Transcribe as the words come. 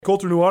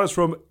Colter Nuanez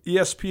from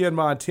ESPN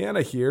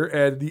Montana here,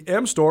 and the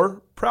M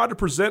Store, proud to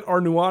present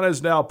our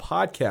Nuanez Now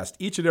podcast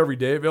each and every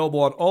day, available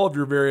on all of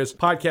your various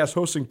podcast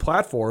hosting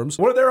platforms.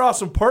 One of their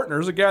awesome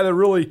partners, a guy that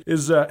really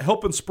is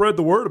helping spread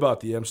the word about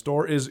the M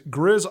Store, is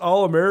Grizz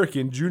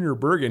All-American Junior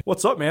Bergen.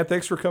 What's up, man?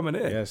 Thanks for coming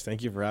in. Yes,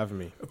 thank you for having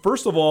me.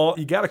 First of all,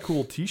 you got a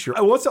cool t-shirt.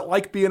 What's it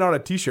like being on a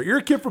t-shirt? You're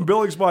a kid from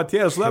Billings,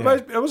 Montana, so that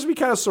must be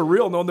kind of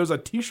surreal knowing there's a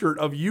t-shirt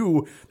of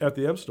you at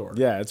the M Store.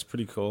 Yeah, it's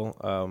pretty cool.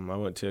 I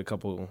went to a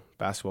couple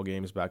basketball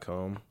games back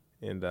home,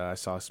 and I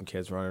saw some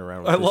kids running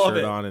around with the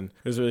shirt on, and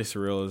it was really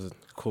surreal. It was a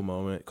cool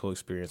moment, cool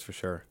experience for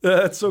sure.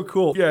 That's so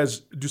cool. You guys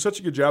do such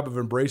a good job of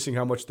embracing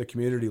how much the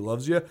community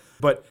loves you.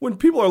 But when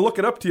people are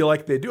looking up to you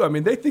like they do,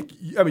 they think,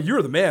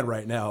 you're the man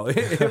right now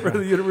for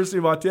the University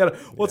of Montana.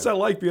 What's that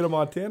like being a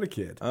Montana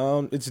kid?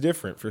 It's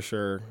different for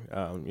sure.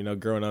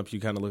 Growing up, you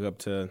kind of look up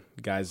to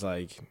guys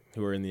like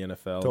who are in the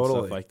NFL and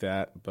stuff like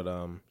that. But,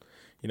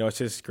 it's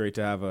just great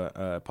to have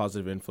a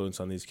positive influence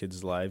on these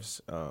kids' lives.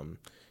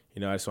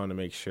 I just want to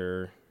make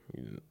sure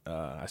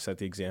I set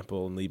the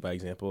example and lead by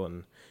example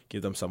and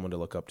give them someone to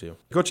look up to.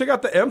 Go check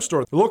out the M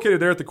Store. They're located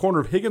there at the corner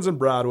of Higgins and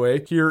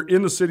Broadway here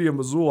in the city of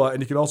Missoula,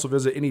 and you can also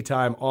visit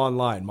anytime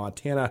online,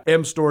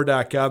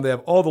 montanamstore.com. They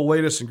have all the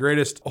latest and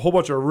greatest, a whole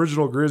bunch of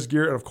original Grizz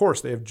gear, and of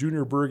course, they have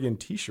Junior Bergen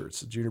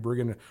t-shirts. Junior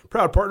Bergen,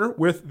 proud partner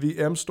with the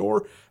M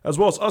Store, as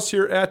well as us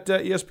here at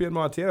ESPN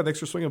Montana. Thanks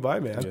for swinging by,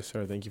 man. Yes,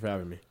 sir. Thank you for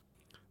having me.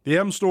 The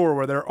M Store,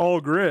 where they're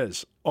all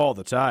Grizz all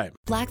the time.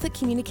 Blackfoot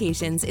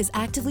Communications is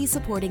actively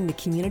supporting the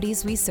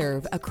communities we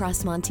serve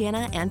across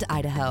Montana and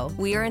Idaho.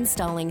 We are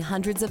installing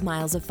hundreds of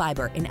miles of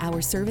fiber in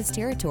our service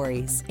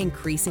territories,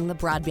 increasing the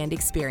broadband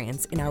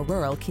experience in our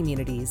rural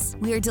communities.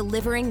 We are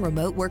delivering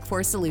remote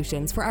workforce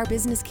solutions for our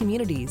business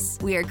communities.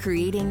 We are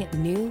creating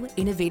new,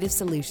 innovative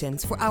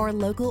solutions for our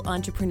local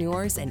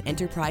entrepreneurs and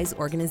enterprise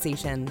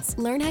organizations.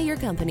 Learn how your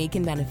company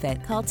can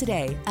benefit. Call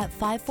today at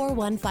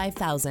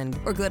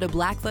 541-5000 or go to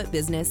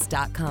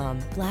blackfootbusiness.com.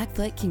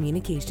 Blackfoot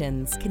Communications.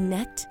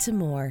 Connect to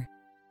more.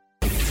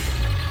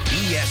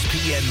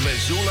 ESPN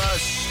Missoula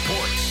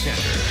Sports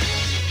Center.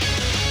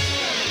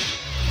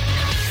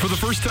 For the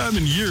first time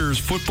in years,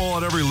 football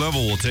at every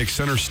level will take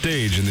center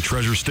stage in the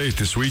Treasure State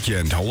this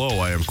weekend. Hello,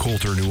 I am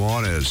Colter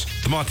Nuanez.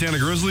 The Montana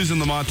Grizzlies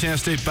and the Montana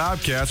State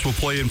Bobcats will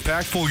play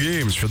impactful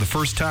games for the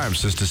first time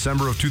since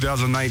December of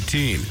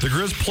 2019. The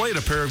Grizz played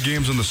a pair of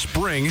games in the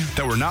spring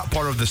that were not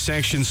part of the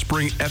sanctioned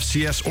spring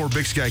FCS or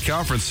Big Sky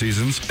Conference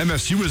seasons.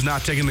 MSU has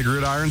not taken the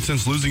gridiron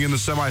since losing in the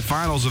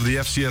semifinals of the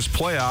FCS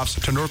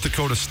playoffs to North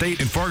Dakota State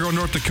in Fargo,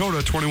 North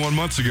Dakota 21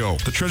 months ago.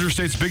 The Treasure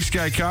State's Big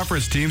Sky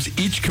Conference teams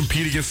each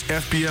compete against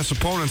FBS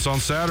opponents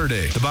on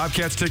Saturday. The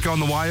Bobcats take on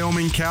the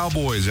Wyoming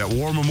Cowboys at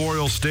War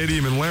Memorial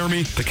Stadium in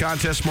Laramie. The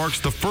contest marks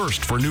the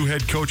first for new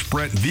head coach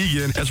Brent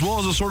Vigen, as well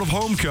as a sort of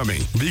homecoming.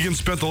 Vigen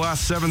spent the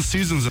last 7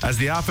 seasons as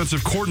the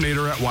offensive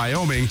coordinator at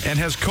Wyoming and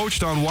has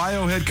coached on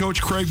Wyo head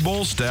coach Craig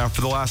Bull's staff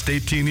for the last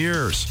 18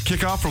 years.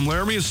 Kickoff from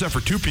Laramie is set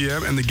for 2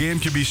 p.m. and the game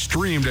can be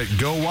streamed at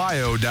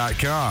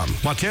GoWyo.com.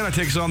 Montana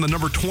takes on the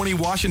number 20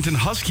 Washington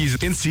Huskies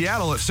in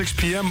Seattle at 6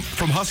 p.m.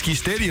 from Husky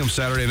Stadium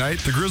Saturday night.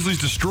 The Grizzlies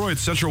destroyed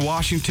Central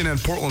Washington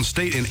and Portland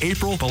State in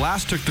April. The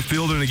last took the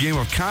field in a game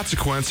of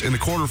consequence in the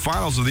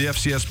quarterfinals of the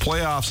FCS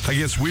playoffs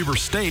against Weber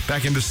State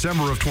back in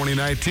December of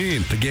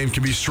 2019. The game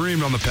can be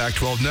streamed on the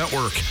Pac-12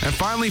 network. And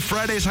finally,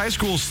 Friday's high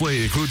school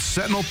slate includes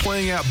Sentinel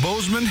playing at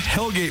Bozeman,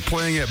 Hellgate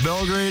playing at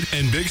Belgrade,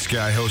 and Big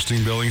Sky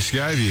hosting Billings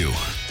Skyview.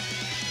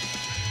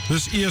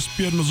 This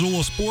ESPN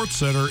Missoula Sports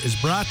Center is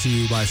brought to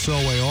you by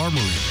Selway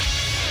Armory.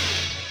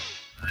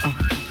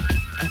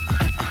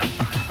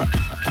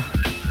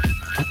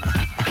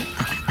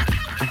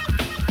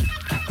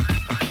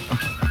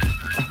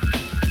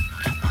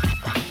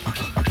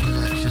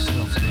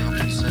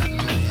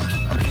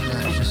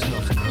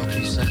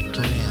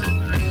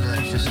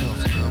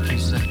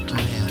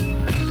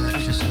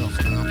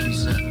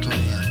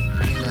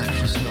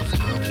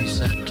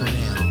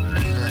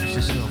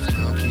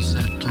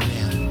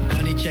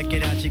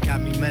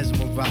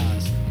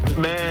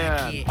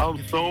 Man,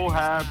 I'm so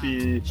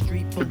happy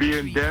to be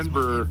in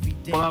Denver,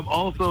 but I'm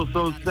also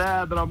so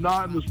sad that I'm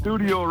not in the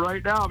studio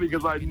right now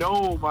because I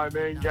know my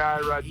main guy,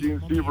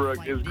 Rajiem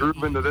Seabrook, is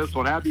grooving to this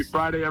one. Happy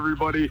Friday,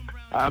 everybody.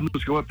 I'm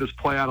just going to let this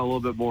play out a little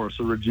bit more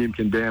so Rajiem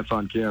can dance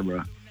on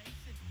camera.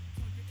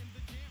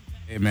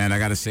 Hey, man, I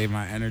got to save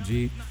my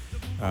energy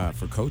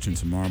for coaching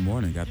tomorrow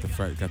morning. Got the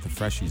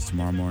freshies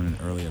tomorrow morning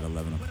early at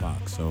 11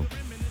 o'clock, so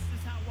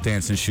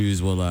dancing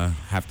shoes will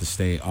have to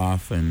stay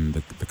off, and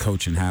the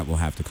coaching hat will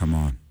have to come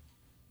on.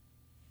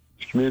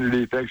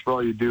 Community, thanks for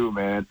all you do,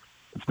 man.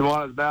 It's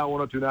Nuanez Now,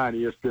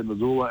 102.9 ESPN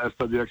Missoula,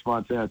 SWX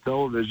Montana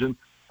Television.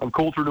 I'm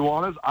Colter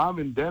Nuanez. I'm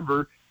in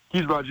Denver.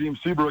 He's Rajiem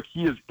Seabrook.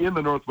 He is in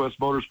the Northwest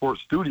Motorsport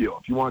studio.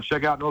 If you want to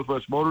check out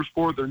Northwest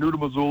Motorsport, they're new to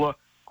Missoula,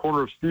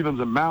 corner of Stevens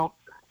and Mount.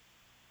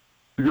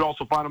 You can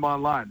also find them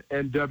online,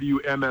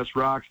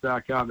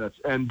 nwmsrocks.com. That's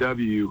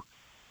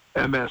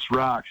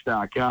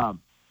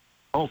nwmsrocks.com.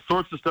 All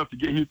sorts of stuff to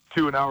get you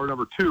to in hour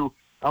number 2.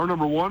 Hour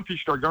number 1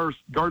 featured our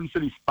Garden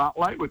City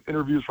Spotlight with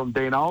interviews from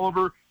Dane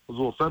Oliver,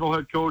 Missoula Central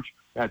head coach,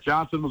 Matt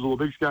Johnson, Missoula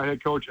Big Sky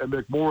head coach, and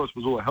Mick Morris,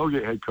 Missoula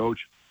Hellgate head coach.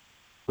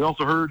 We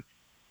also heard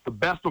the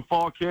best of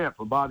fall camp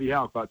from Bobby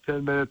Houck, about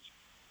 10 minutes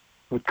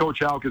with Coach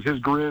Houck as his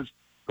Grizz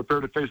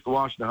prepare to face the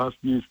Washington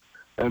Huskies.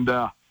 And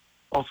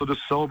also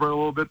just celebrate a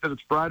little bit that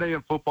it's Friday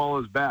and football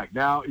is back.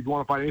 Now, if you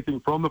want to find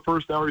anything from the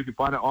first hour, you can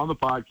find it on the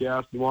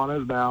podcast,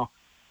 Nuanez Now.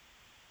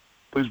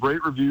 Please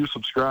rate, review,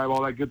 subscribe,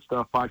 all that good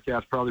stuff.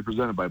 Podcast proudly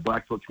presented by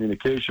Blackfoot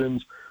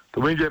Communications, the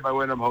Wingate by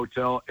Wyndham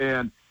Hotel,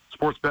 and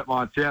Sportsbet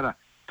Montana.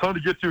 Ton to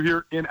get to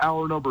here in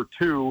hour number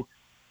 2,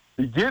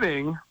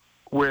 beginning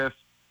with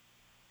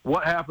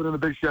what happened in the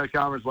Big Sky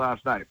Conference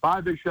last night.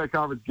 5 Big Sky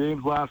Conference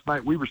games last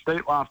night. Weber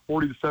State lost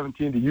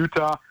 40-17 to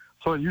Utah.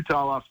 Southern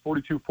Utah lost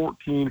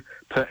 42-14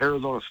 to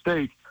Arizona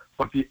State.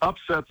 But the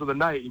upsets of the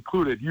night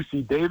included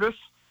UC Davis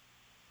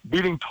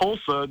beating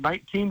Tulsa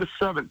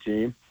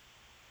 19-17,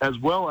 as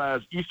well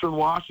as Eastern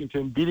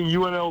Washington beating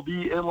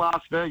UNLV in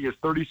Las Vegas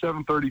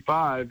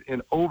 37-35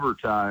 in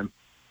overtime,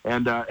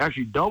 and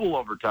actually double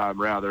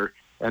overtime, rather.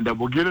 And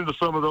we'll get into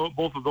some of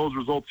both of those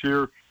results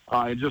here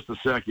in just a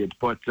second.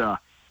 But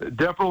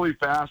definitely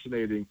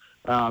fascinating.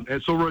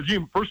 And so,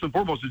 Rajiem, first and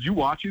foremost, did you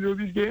watch either of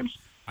these games?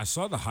 I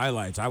saw the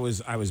highlights. I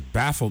was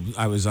baffled.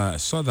 I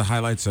saw the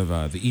highlights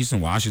of the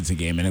Eastern Washington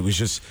game, and it was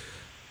just,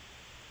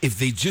 if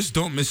they just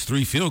don't miss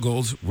 3 field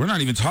goals, we're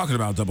not even talking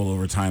about double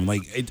overtime.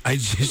 Like,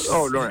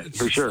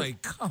 for sure.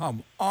 Like,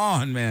 come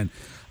on, man.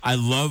 I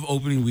love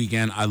opening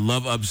weekend. I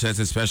love upsets,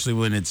 especially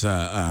when it's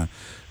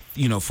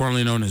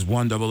formerly known as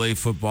 1AA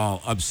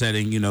football,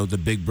 upsetting, the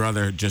big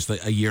brother just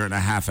a year and a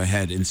half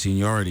ahead in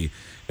seniority.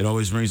 It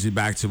always brings me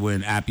back to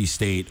when Appy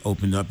State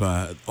opened up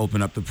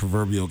the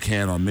proverbial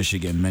can on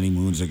Michigan many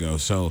moons ago.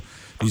 So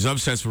these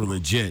upsets were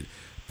legit.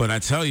 But I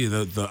tell you,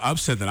 the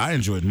upset that I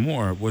enjoyed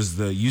more was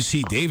the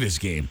UC Davis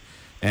game.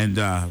 And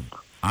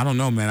I don't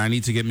know, man. I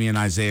need to get me an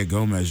Isaiah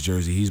Gomez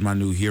jersey. He's my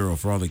new hero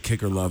for all the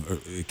kicker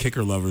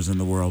lovers in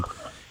the world.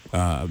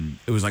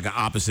 It was like an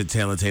opposite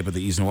tail of tape of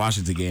the Eastern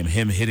Washington game.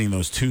 Him hitting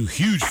those 2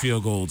 huge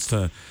field goals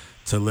to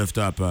lift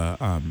up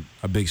a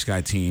Big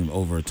Sky team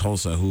over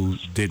Tulsa, who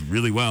did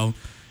really well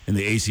in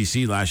the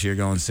ACC last year,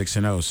 going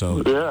 6-0.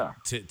 So yeah,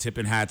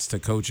 tipping hats to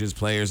coaches,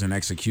 players, and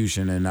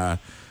execution, and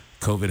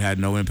COVID had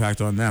no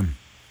impact on them.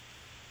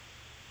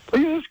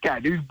 Look at this guy,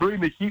 dude. He's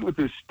bringing the heat with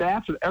his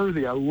stats and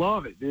everything. I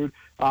love it, dude.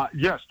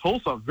 Yes,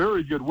 Tulsa,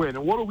 very good win.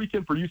 And what a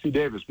weekend for UC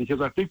Davis, because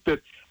I think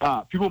that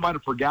people might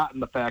have forgotten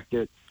the fact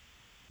that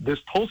this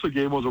Tulsa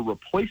game was a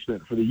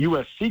replacement for the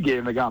USC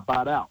game that got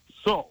bought out.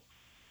 So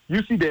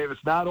UC Davis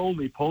not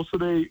only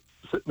posted a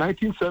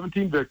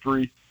 19-17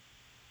 victory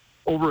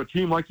over a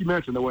team, like you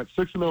mentioned, that went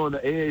 6-0 in the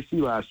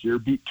AAC last year,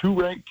 beat 2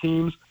 ranked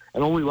teams,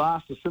 and only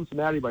lost to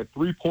Cincinnati by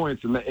 3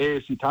 points in the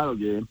AAC title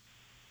game.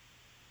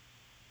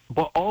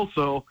 But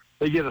also,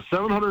 they get a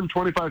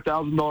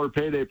 $725,000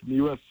 payday from the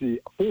USC,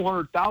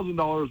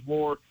 $400,000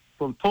 more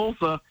from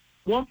Tulsa,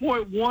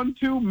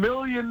 $1.12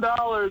 million,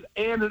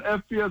 and an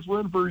FBS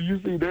win for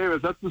UC Davis.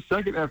 That's the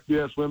second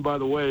FBS win, by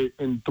the way,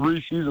 in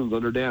 3 seasons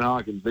under Dan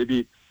Hawkins. They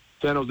beat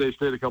San Jose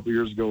State a couple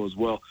years ago as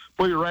well.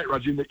 But you're right,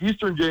 Rajiem. The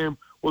Eastern game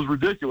was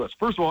ridiculous.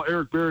 First of all,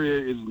 Eric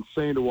Berrier is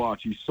insane to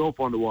watch. He's so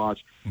fun to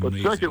watch. But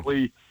Amazing.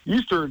 Secondly,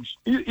 Eastern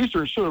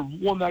should have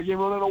won that game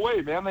running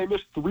away, man. They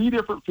missed 3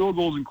 different field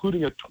goals,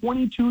 including a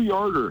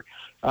 22-yarder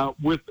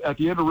at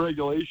the end of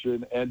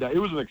regulation. And it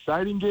was an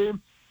exciting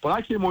game. But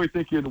I came away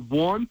thinking,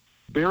 1,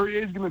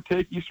 Berrier is going to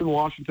take Eastern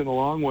Washington a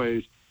long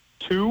ways.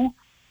 2,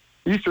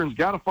 Eastern's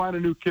got to find a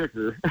new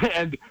kicker.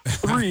 And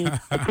 3,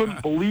 I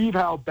couldn't believe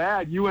how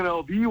bad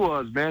UNLV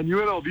was, man.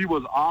 UNLV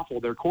was awful.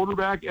 Their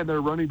quarterback and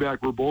their running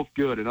back were both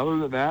good. And other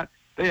than that,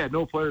 they had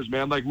no players,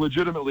 man. Like,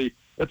 legitimately,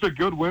 that's a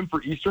good win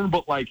for Eastern,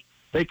 but, like,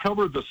 they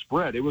covered the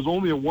spread. It was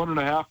only a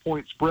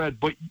 1.5-point spread,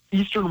 but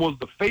Eastern was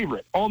the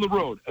favorite on the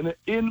road and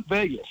in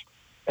Vegas.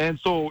 And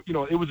so,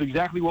 it was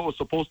exactly what was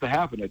supposed to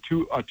happen, a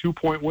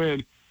 2-point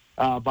win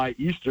by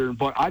Eastern.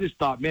 But I just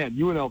thought, man,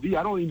 UNLV,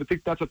 I don't even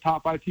think that's a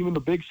top 5 team in the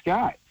Big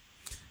Sky.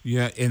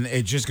 Yeah, and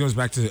it just goes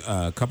back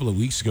to a couple of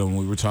weeks ago when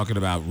we were talking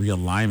about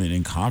realignment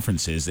in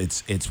conferences.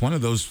 It's one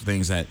of those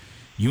things that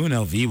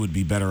UNLV would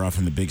be better off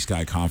in the Big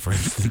Sky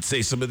Conference than,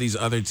 say, some of these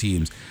other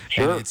teams.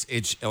 Sure. And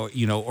it's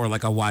or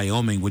like a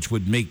Wyoming, which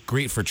would make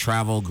great for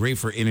travel, great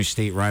for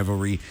interstate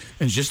rivalry,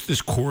 and just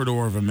this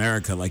corridor of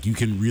America. Like, you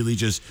can really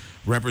just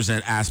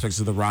represent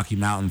aspects of the Rocky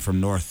Mountain from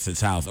north to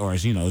south, or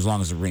as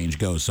long as the range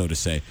goes, so to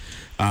say.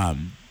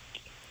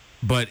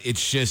 But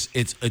it's just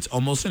it's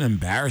almost an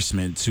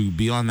embarrassment to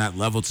be on that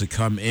level, to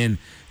come in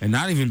and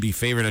not even be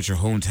favored at your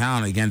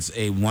hometown against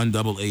a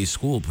 1AA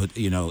school,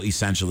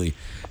 essentially.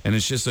 And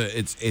it's just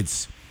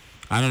it's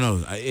I don't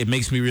know. It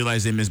makes me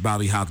realize they miss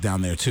Bobby Houck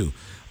down there too.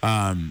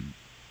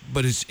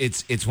 But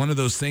it's one of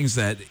those things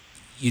that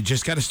you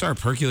just got to start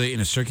percolating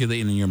and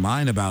circulating in your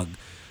mind about.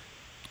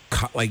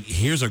 Like,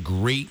 here's a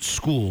great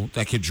school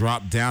that could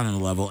drop down in a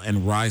level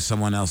and rise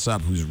someone else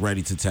up who's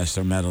ready to test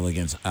their mettle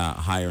against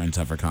higher and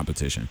tougher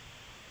competition.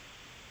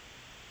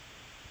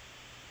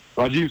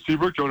 Rajiem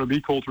Seabrook joining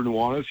me, Colter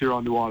Nuanez, here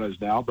on Nuanez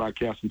Now,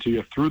 broadcasting to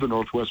you through the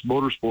Northwest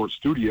Motorsports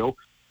Studio.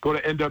 Go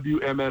to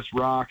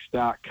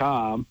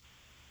nwmsrocks.com.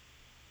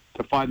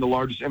 to find the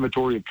largest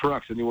inventory of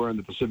trucks anywhere in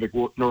the Pacific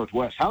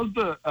Northwest. How's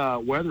the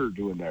weather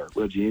doing there,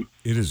 Rajiem?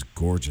 It is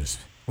gorgeous.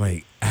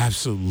 Like,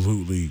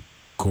 absolutely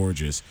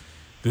gorgeous.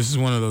 This is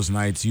one of those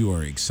nights you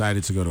are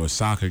excited to go to a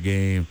soccer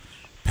game,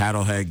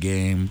 paddlehead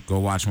game, go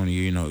watch one of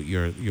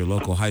your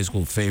local high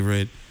school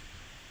favorite,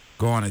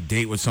 go on a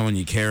date with someone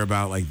you care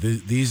about. Like,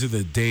 these are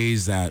the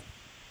days that,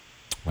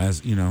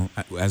 as you know,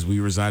 as we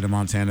reside in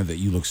Montana, that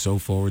you look so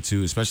forward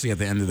to, especially at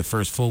the end of the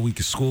first full week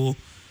of school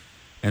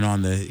and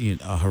on the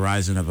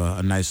horizon of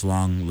a nice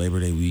long Labor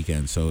Day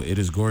weekend. So it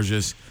is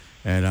gorgeous,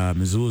 and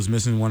Missoula's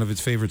missing one of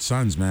its favorite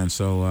sons, man.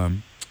 So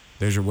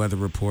there's your weather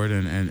report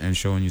and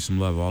showing you some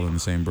love all in the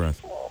same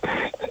breath.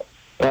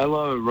 I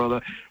love it,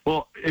 brother.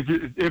 Well, if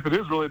it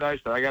is really nice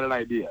there, I got an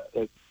idea.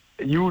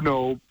 You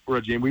know,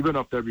 Rajiem, we've been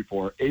up there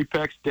before.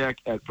 Apex Deck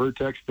at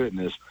Vertex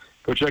Fitness.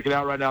 Go check it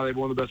out right now. They have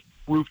one of the best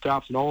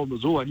rooftops in all of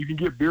Missoula. And you can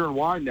get beer and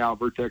wine now at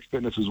Vertex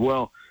Fitness as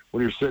well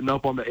when you're sitting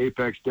up on the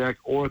Apex Deck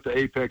or at the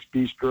Apex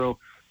Bistro.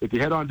 If you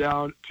head on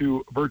down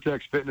to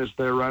Vertex Fitness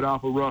there right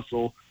off of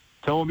Russell,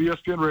 tell them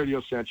ESPN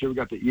Radio sent you. We've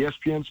got the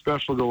ESPN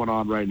special going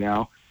on right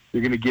now.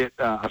 You're going to get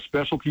a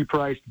specialty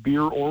priced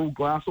beer or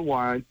glass of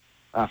wine.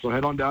 So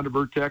head on down to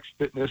Vertex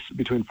Fitness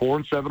between 4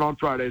 and 7 on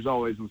Fridays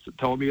always, and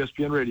tell them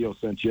ESPN Radio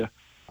sent you.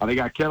 They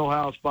got Kettle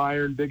House,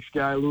 Byron, Big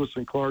Sky, Lewis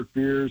and Clark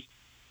beers.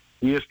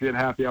 ESPN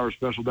Happy Hour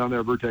special down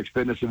there at Vertex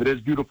Fitness. If it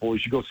is beautiful, you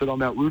should go sit on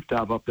that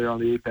rooftop up there on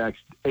the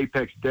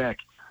Apex Deck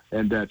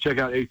and check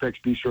out Apex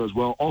Bistro as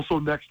well. Also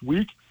next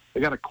week, they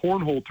got a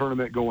cornhole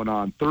tournament going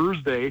on.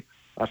 Thursday,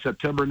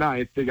 September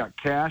 9th, they got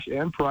cash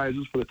and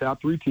prizes for the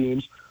top 3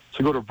 teams.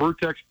 So go to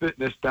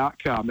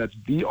vertexfitness.com. That's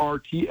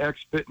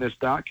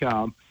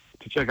VRTXfitness.com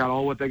to check out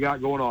all what they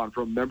got going on,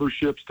 from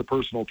memberships to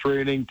personal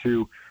training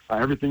to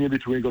everything in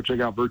between. Go check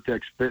out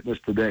Vertex Fitness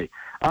today.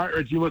 All right,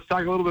 Reggie, let's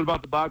talk a little bit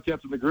about the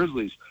Bobcats and the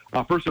Grizzlies.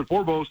 First and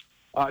foremost,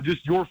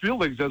 just your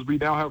feelings as we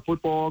now have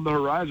football on the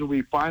horizon.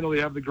 We finally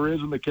have the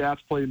Grizz and the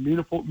Cats playing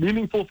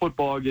meaningful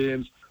football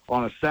games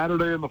on a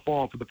Saturday in the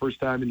fall for the first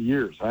time in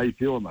years. How you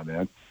feeling, my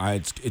man?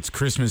 It's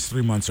Christmas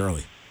 3 months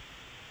early.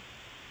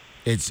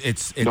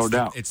 It's no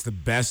doubt. It's the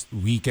best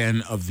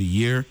weekend of the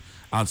year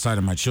outside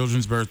of my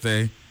children's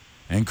birthday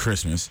and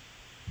Christmas.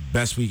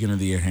 Best weekend of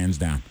the year, hands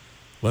down.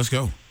 Let's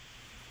go.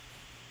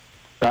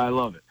 I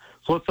love it.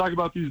 So let's talk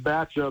about these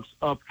matchups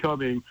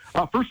upcoming.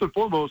 First and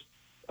foremost,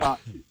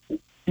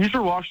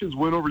 Eastern Washington's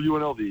win over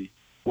UNLV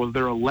was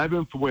their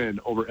 11th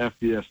win over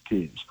FBS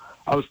teams.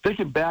 I was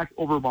thinking back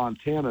over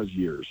Montana's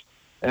years,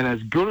 and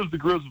as good as the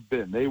Grizz have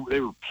been, they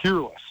were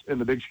peerless in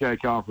the Big Sky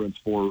Conference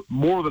for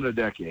more than a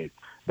decade.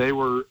 They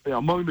were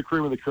among the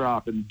cream of the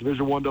crop in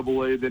Division I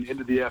AA, then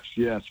into the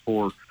FCS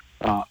for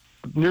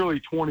nearly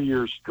 20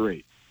 years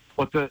straight.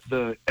 But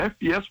the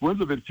FBS wins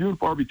have been few and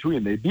far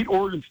between. They beat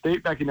Oregon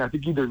State back in, I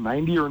think, either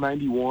 90 or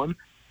 91.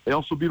 They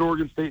also beat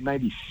Oregon State in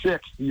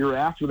 96, the year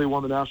after they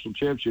won the national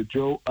championship.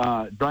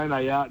 Brian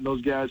Ayat and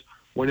those guys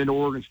went into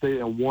Oregon State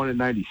and won in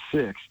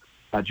 96.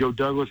 Joe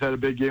Douglas had a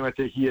big game. I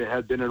think he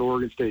had been an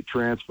Oregon State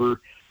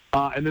transfer.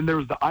 And then there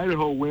was the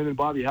Idaho win in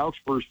Bobby Houck's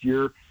first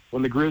year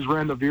when the Grizz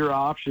ran the Vera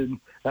option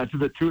to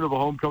the tune of a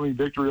homecoming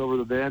victory over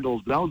the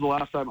Vandals. But that was the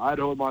last time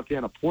Idaho and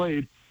Montana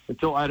played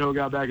until Idaho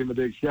got back in the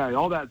Big Sky.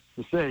 All that's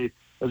to say,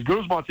 as good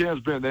as Montana's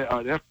been,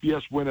 an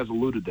FBS win has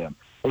eluded them.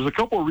 There's a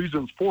couple of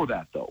reasons for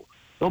that, though.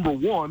 Number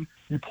one,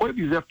 you play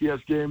these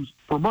FBS games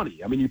for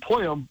money. I mean, you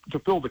play them to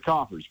fill the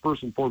coffers,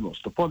 first and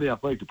foremost, to fund the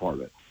athletic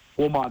department.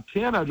 Well,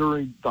 Montana,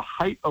 during the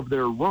height of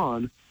their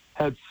run,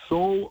 had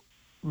so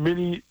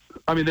many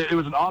 – I mean, it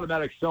was an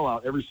automatic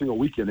sellout every single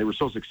weekend. They were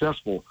so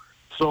successful.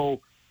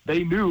 So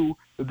they knew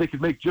that they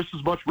could make just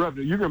as much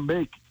revenue. You're going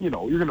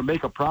to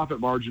make a profit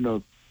margin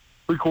of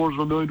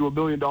 $750,000 to $1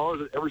 million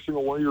at every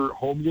single one of your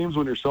home games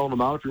when you're selling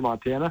them out if you're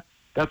Montana.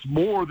 That's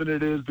more than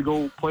it is to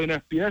go play an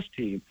FBS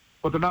team,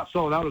 but they're not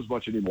selling out as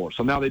much anymore.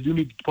 So now they do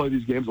need to play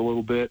these games a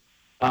little bit.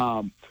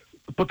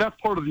 But that's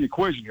part of the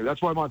equation here.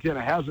 That's why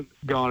Montana hasn't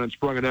gone and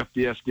sprung an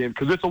FBS game,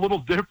 because it's a little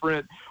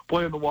different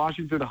playing the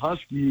Washington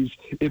Huskies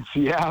in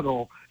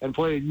Seattle and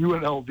playing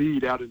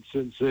UNLV down in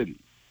Sin City.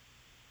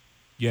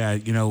 Yeah,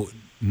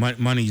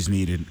 money's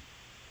needed.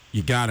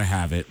 You got to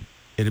have it.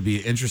 It'll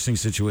be an interesting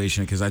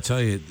situation because I tell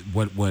you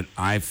what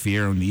I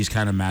fear in these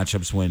kind of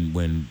matchups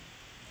when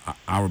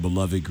our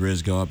beloved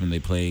Grizz go up and they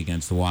play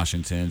against the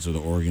Washingtons or the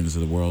Oregons of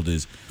the world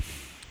is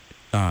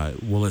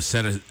will it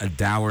set a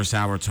dour,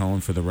 sour tone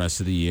for the rest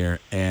of the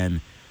year?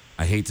 And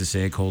I hate to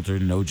say it, Colter,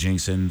 no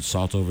jinxing,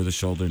 salt over the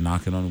shoulder,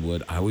 knocking on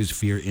wood. I always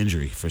fear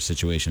injury for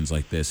situations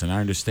like this, and I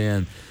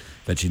understand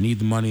that you need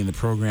the money and the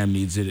program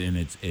needs it, and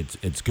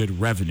it's good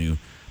revenue,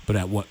 but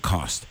at what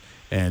cost?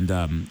 And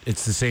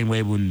it's the same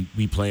way when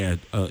we play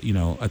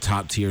a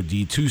top tier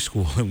D2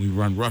 school and we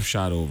run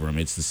roughshod over them.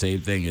 It's the same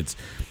thing.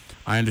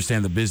 I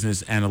understand the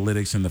business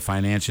analytics and the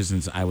financials,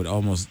 and I would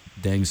almost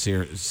say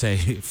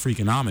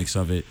freakonomics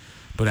of it,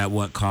 but at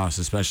what cost?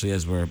 Especially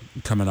as we're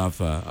coming off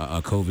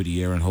a COVID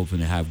year and hoping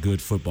to have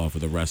good football for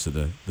the rest of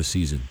the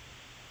season.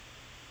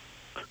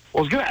 Well,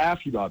 I was going to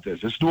ask you about this.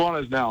 It's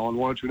Nuanez now on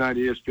 102.9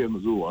 ESPN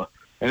Missoula.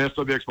 and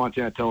SWX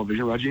Montana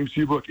Television. Rajiem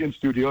Seabrook in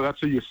studio. That's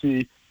who you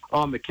see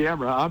on the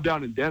camera. I'm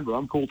down in Denver.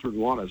 I'm Colter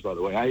Nuanez, by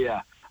the way.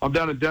 I'm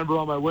down in Denver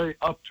on my way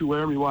up to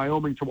Laramie,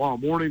 Wyoming tomorrow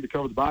morning to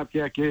cover the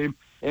Bobcat game.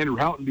 Andrew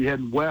Houghton be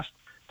heading west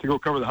to go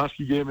cover the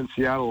Husky game in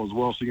Seattle as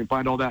well. So you can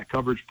find all that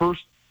coverage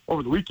first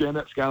over the weekend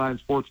at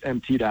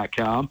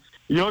SkylineSportsMT.com.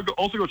 You know,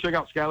 also go check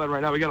out Skyline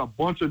right now. We got a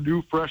bunch of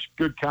new, fresh,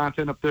 good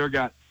content up there.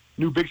 Got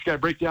new Big Sky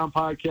Breakdown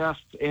podcasts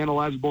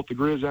analyzing both the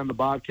Grizz and the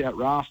Bobcat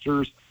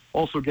rosters.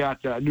 Also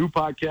got a new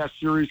podcast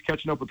series,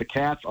 Catching Up with the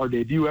Cats, our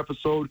debut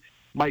episode.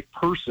 Mike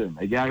Person,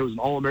 a guy who was an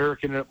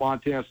All-American at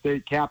Montana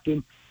State,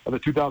 captain of the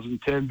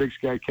 2010 Big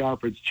Sky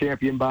Conference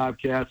champion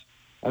Bobcats,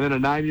 and then a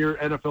 9-year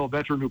NFL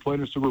veteran who played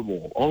in the Super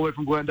Bowl, all the way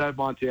from Glendive,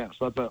 Montana.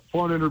 So that's a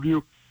fun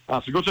interview.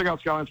 So go check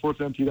out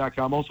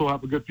SkylineSportsMT.com. Also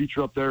have a good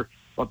feature up there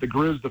about the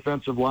Grizz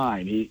defensive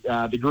line.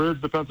 The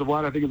Grizz defensive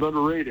line, I think, is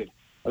underrated.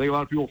 I think a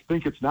lot of people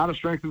think it's not a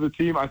strength of the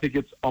team. I think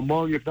it's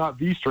among, if not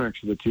the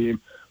strengths of the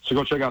team. So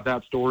go check out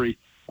that story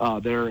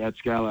there at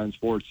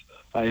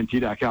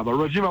SkylineSportsMT.com. But,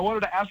 Rajiem, I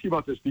wanted to ask you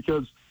about this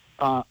because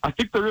I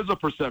think there is a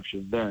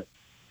perception that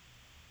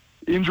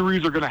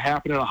injuries are going to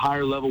happen at a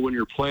higher level when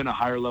you're playing a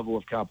higher level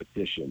of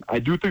competition. I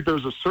do think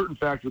there's a certain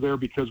factor there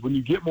because when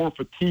you get more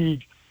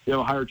fatigue, you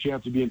have a higher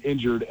chance of being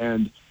injured,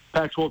 and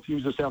Pac-12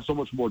 teams just have so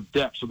much more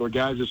depth, so their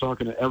guys just aren't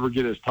going to ever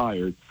get as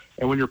tired.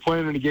 And when you're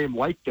playing in a game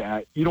like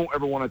that, you don't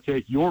ever want to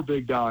take your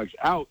big dogs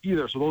out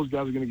either, so those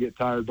guys are going to get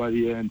tired by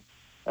the end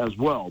as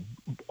well.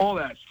 All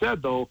that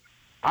said, though,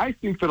 I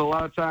think that a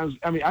lot of times,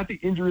 I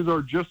think injuries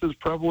are just as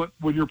prevalent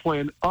when you're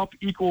playing up,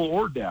 equal,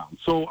 or down.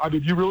 So, do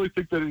you really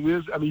think that it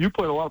is? You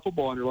played a lot of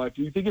football in your life.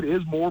 Do you think it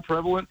is more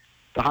prevalent,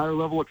 the higher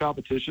level of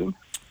competition?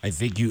 I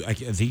think you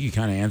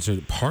kind of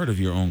answered part of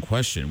your own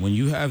question. When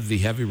you have the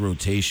heavy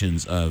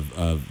rotations of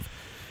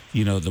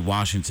the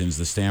Washingtons,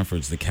 the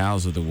Stanfords, the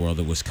Cals of the world,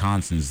 the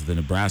Wisconsins, the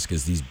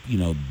Nebraskas, these,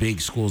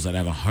 big schools that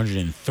have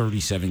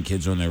 137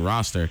 kids on their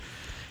roster,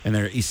 and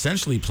they're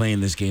essentially playing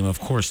this game, of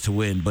course, to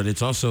win, but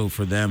it's also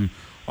for them,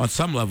 on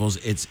some levels,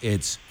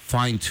 it's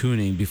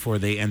fine-tuning before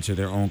they enter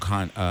their own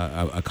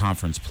a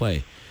conference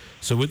play.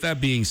 So with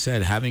that being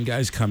said, having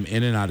guys come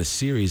in and out of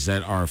series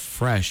that are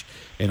fresh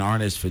and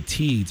aren't as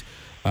fatigued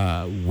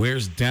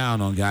wears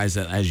down on guys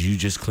that, as you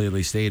just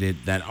clearly stated,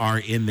 that are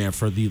in there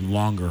for the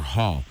longer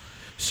haul.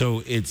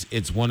 So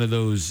it's one of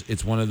those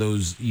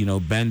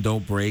bend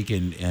don't break,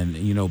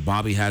 and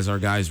Bobby has our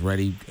guys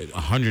ready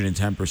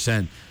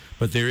 110%,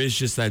 but there is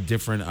just that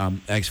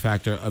different X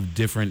factor of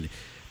different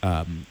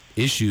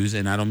issues,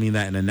 and I don't mean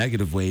that in a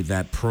negative way,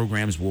 that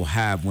programs will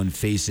have when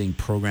facing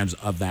programs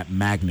of that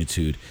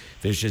magnitude.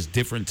 There's just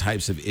different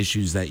types of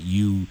issues that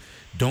you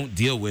don't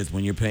deal with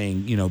when you're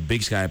playing,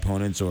 Big Sky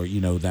opponents or,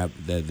 that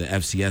the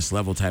FCS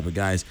level type of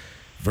guys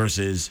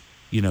versus,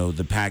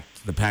 the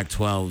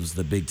Pac-12s,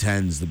 the Big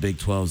 10s, the Big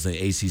 12s, the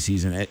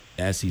ACCs and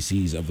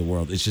SECs of the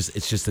world. It's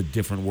just a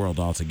different world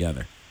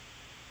altogether.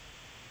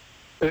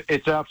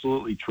 It's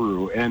absolutely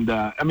true. And,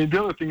 the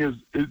other thing is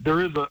there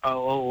is a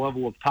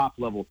level of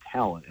top-level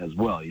talent as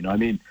well.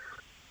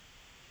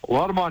 A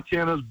lot of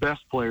Montana's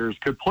best players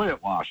could play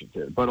at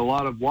Washington, but a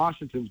lot of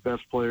Washington's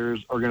best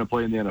players are going to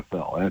play in the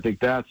NFL. And I think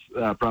that's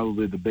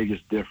probably the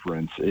biggest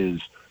difference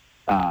is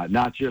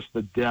not just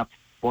the depth,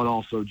 but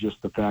also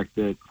just the fact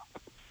that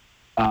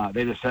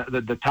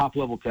the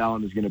top-level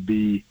talent is going to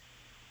be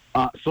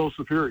so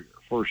superior.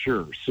 For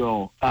sure.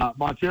 So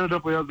Montana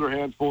definitely has their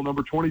hands full.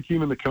 Number 20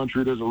 team in the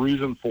country. There's a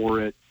reason for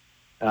it.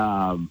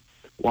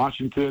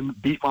 Washington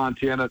beat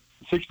Montana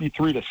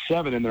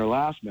 63-7 in their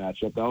last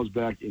matchup. That was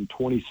back in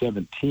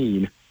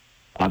 2017.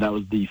 That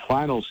was the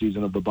final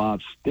season of the Bob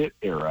Stitt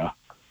era.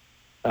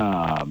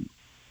 And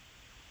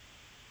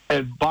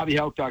Bobby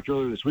Houck talked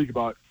earlier this week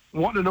about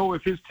wanting to know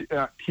if his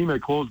team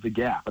had closed the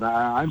gap. And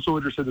I'm so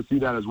interested to see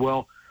that as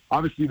well.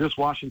 Obviously, this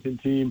Washington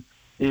team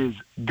is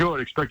good,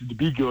 expected to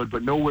be good,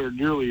 but nowhere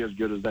nearly as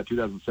good as that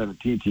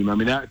 2017 team.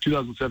 That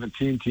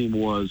 2017 team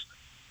was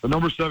the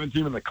number 7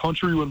 team in the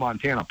country when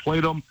Montana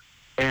played them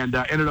and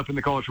ended up in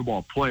the college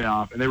football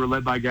playoff. And they were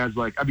led by guys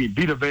like,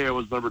 Vita Vea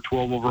was the number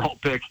 12 overall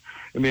pick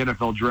in the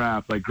NFL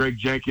draft. Like Greg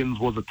Jenkins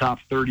was a top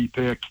 30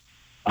 pick.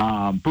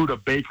 Buda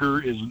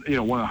Baker is,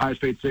 one of the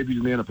highest paid safeties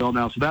in the NFL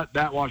now. So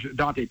that Washington,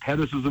 Dante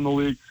Pettis is in the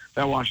league.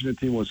 That Washington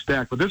team was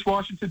stacked. But this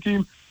Washington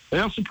team, they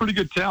have some pretty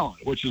good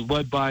talent, which is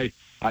led by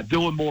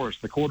Dylan Morris,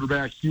 the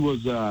quarterback. He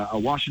was a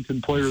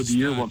Washington Player of the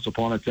Year once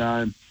upon a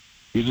time.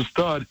 He's a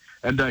stud,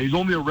 and he's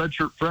only a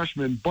redshirt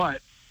freshman,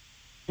 but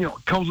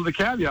comes with a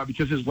caveat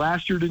because his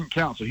last year didn't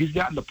count. So he's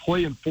gotten to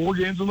play in 4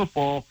 games in the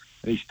fall,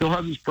 and he still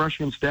has his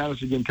freshman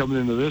status again coming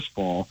into this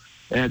fall.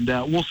 And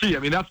we'll see.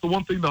 That's the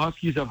one thing the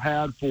Huskies have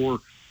had for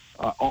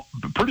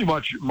pretty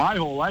much my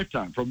whole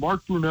lifetime, from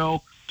Mark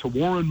Brunell to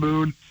Warren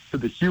Moon to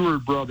the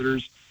Heward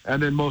brothers,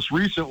 and then most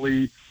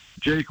recently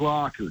Jake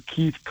Locker,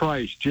 Keith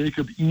Price,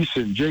 Jacob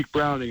Eason, Jake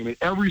Browning.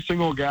 Every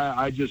single guy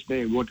I just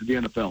named went to the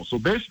NFL. So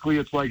basically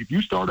it's like if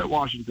you start at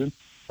Washington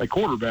at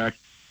quarterback,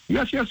 you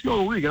got a chance to go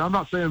to the league. And I'm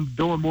not saying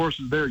Dylan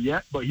Morris is there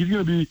yet, but he's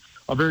going to be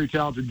a very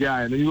talented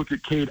guy. And then you look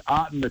at Cade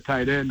Otten, the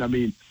tight end.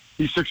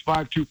 He's 6'5",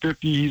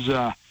 250. He's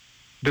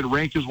been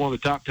ranked as one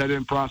of the top tight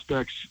end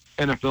prospects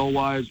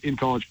NFL-wise in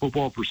college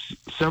football for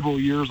several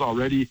years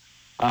already.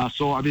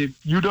 So, I mean,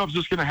 UW's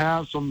just going to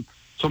have some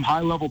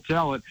high-level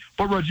talent.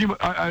 But, Rajiem,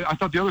 I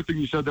thought the other thing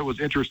you said that was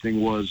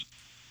interesting was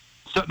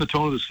setting the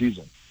tone of the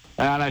season.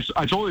 And I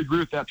totally agree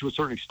with that to a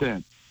certain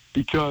extent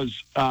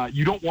because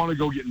you don't want to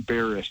go get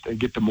embarrassed and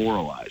get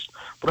demoralized.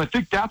 But I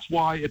think that's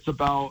why it's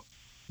about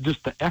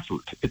just the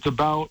effort. It's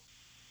about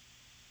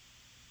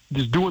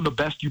just doing the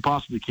best you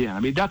possibly can. I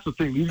mean, that's the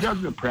thing. These guys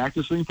have been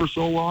practicing for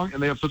so long,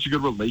 and they have such a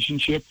good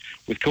relationship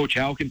with Coach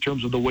Houck in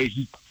terms of the way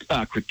he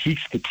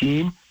critiques the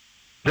team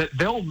that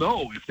they'll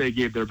know if they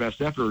gave their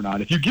best effort or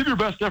not. If you give your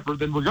best effort,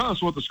 then regardless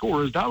of what the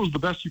score is, that was the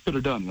best you could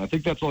have done. And I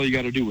think that's all you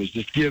got to do is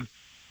just give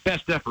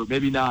best effort,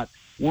 maybe not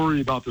worry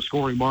about the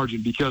scoring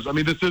margin because, I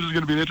mean, this is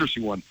going to be an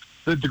interesting one.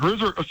 The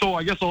Grizz are – so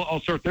I guess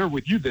I'll start there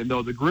with you then,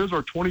 though. The Grizz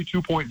are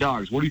 22-point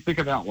dogs. What do you think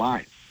of that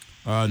line?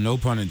 No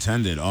pun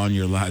intended on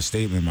your last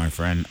statement, my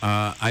friend.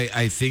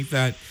 I think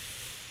that's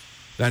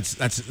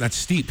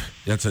steep.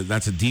 That's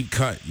a deep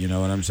cut. You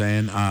know what I'm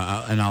saying? But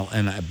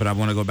I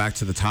want to go back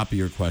to the top of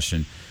your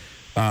question.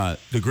 The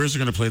Grizz are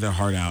going to play their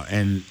heart out,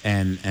 and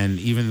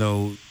even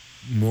though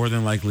more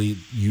than likely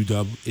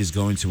UW is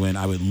going to win,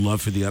 I would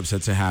love for the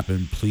upset to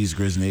happen. Please,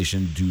 Grizz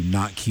Nation, do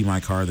not key my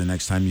car the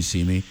next time you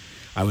see me.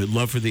 I would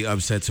love for the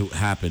upset to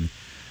happen.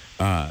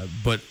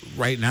 But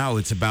right now,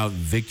 it's about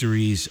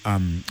victories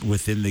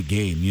within the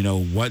game. You know,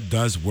 what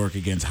does work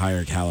against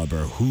higher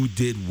caliber? Who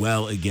did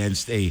well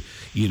against what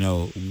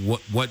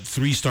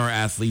 3-star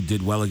athlete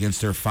did well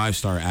against their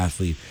 5-star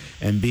athlete?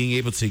 And being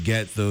able to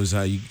get those,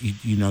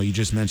 you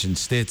just mentioned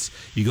Stitz.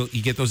 You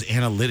get those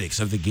analytics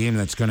of the game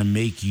that's going to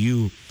make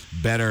you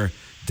better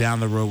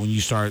down the road when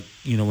you start,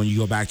 when you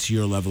go back to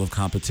your level of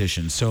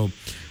competition. So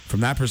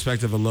from that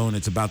perspective alone,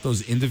 it's about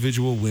those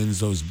individual wins,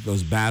 those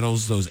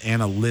battles, those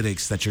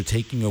analytics that you're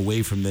taking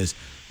away from this,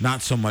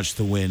 not so much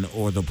the win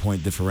or the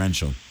point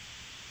differential.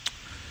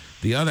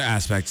 The other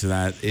aspect to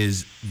that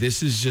is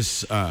this is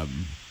just I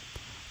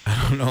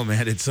don't know,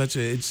 man. This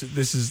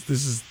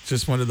is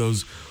just one of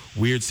those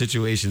weird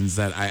situations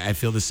that I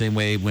feel the same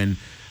way when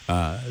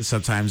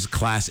sometimes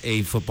Class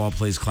A football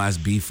plays Class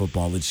B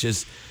football. It's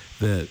just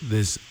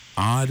this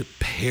odd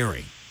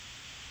pairing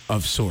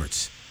of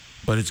sorts.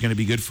 But it's going to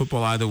be good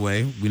football either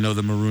way. We know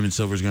the maroon and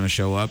silver is going to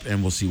show up,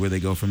 and we'll see where they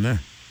go from there.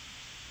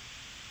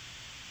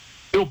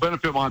 It'll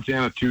benefit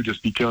Montana, too,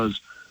 just because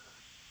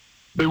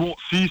they won't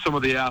see some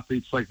of the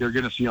athletes like they're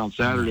going to see on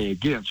Saturday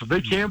again. So if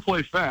they can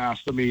play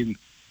fast, I mean,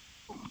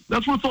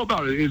 that's what it's all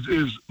about,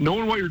 is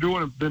knowing what you're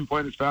doing and then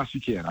playing as fast as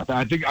you can.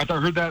 I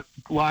heard that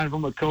line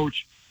from the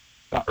coach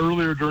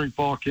earlier during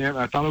fall camp,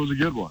 and I thought it was a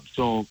good one.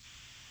 So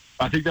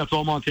I think that's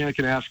all Montana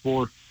can ask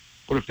for.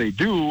 But if they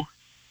do,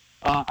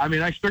 I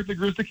expect the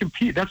Grizz to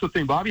compete. That's the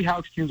thing. Bobby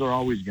Houck's teams are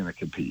always going to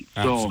compete.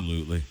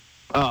 Absolutely.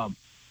 So,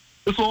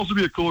 this will also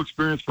be a cool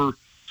experience for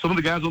some of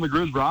the guys on the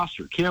Grizz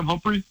roster. Cam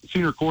Humphrey,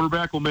 senior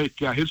quarterback, will make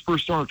his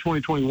first start of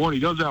 2021. He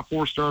does have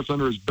 4 starts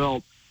under his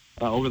belt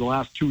over the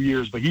last 2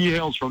 years, but he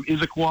hails from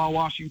Issaquah,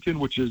 Washington,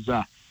 which is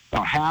about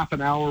half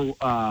an hour,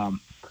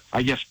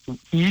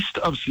 east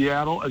of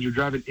Seattle as you're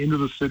driving into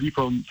the city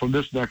from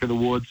this neck of the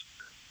woods.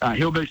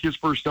 He'll make his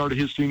first start of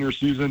his senior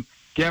season.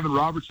 Gavin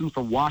Robertson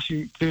from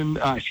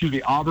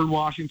Auburn,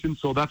 Washington.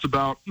 So that's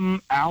about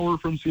an hour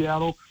from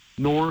Seattle,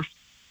 north.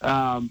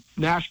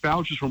 Nash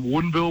Bouch is from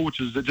Woodinville, which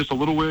is just a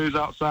little ways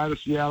outside of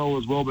Seattle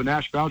as well. But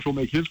Nash Bouch will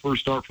make his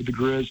first start for the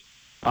Grizz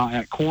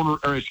at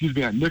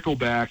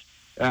nickelback.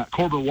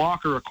 Corbin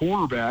Walker, a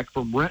cornerback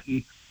from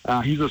Renton.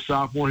 He's a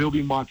sophomore. He'll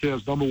be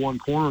Montana's number 1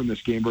 corner in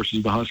this game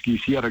versus the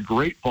Huskies. He had a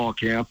great fall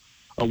camp,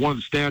 one of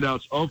the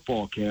standouts of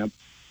fall camp.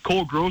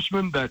 Cole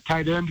Grossman, the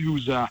tight end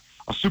who's a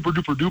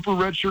super-duper-duper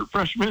redshirt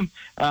freshman,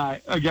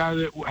 a guy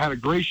that had a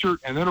gray shirt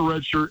and then a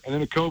red shirt and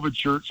then a COVID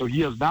shirt, so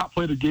he has not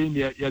played a game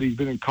yet he's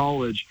been in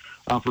college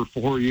for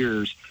 4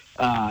 years.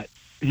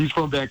 He's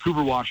from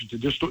Vancouver,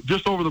 Washington,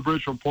 just over the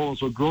bridge from Portland.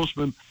 So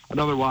Grossman,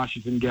 another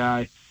Washington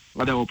guy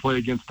that will play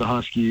against the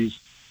Huskies.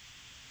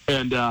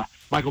 And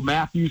Michael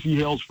Matthews, he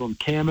hails from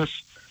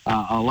Camas, a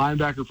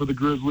linebacker for the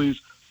Grizzlies.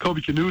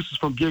 Kobe Canoes is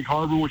from Gig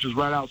Harbor, which is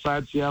right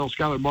outside Seattle.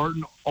 Skylar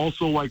Martin,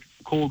 also like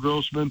Cole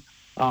Grossman,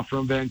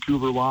 from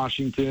Vancouver,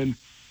 Washington.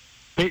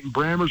 Peyton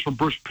Brammers from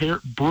Brush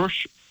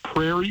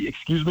Prairie,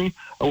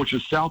 which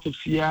is south of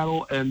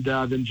Seattle. And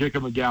then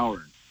Jacob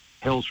McGowan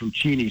hails from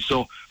Cheney.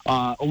 So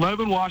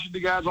 11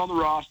 Washington guys on the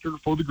roster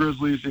for the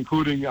Grizzlies,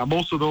 including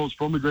most of those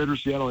from the greater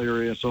Seattle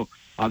area. So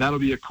that'll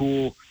be a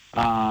cool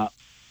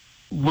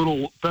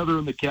little feather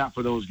in the cap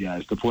for those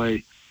guys to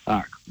play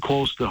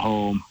close to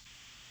home.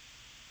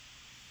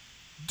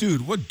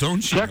 Dude, what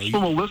don't you know? Text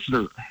from a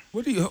listener.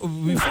 What do you,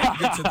 before we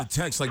get to the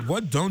text,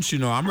 what don't you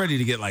know? I'm ready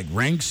to get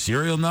rank,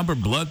 serial number,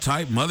 blood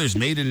type, mother's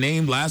maiden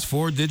name, last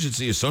 4 digits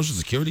of your social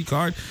security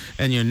card,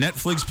 and your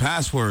Netflix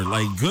password.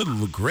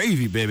 Good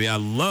gravy, baby. I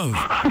love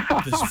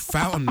this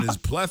fountain, this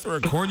plethora,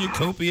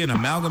 cornucopia, and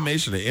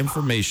amalgamation of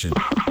information.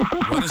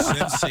 What a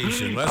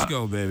sensation. Let's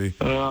go, baby.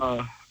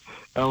 I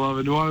love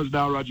it. Nuanez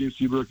now, Rajiem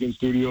Seabrook in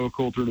studio.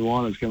 Colter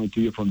Nuanez coming to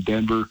you from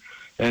Denver.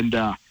 And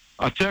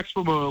A text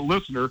from a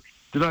listener.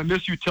 Did I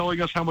miss you telling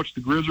us how much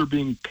the Grizz are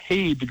being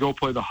paid to go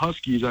play the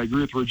Huskies? I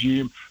agree with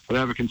Rajiem, but I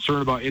have a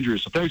concern about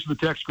injuries. So thanks for the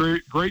text.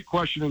 Great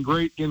question and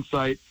great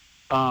insight.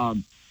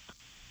 Montana's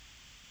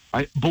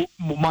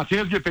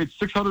get paid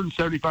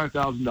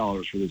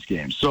 $675,000 for this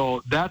game.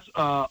 So that's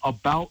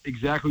about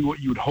exactly what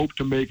you would hope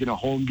to make in a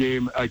home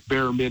game, like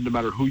bare min, no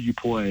matter who you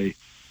play.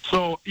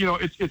 So,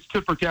 it's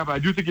tit for tat. I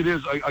do think it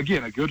is,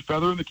 again, a good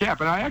feather in the cap.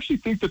 And I actually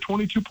think the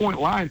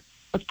 22-point line,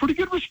 that's pretty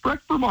good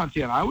respect for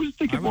Montana. I was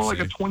thinking more like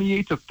a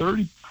 28 to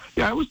 30.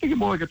 Yeah, I was thinking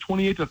more like a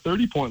 28 to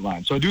 30-point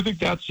line. So I do think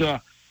that's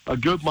a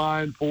good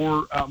line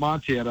for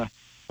Montana.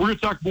 We're going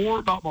to talk more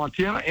about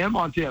Montana and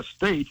Montana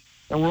State,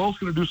 and we're also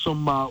going to do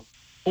some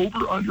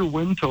over-under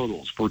win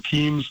totals for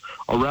teams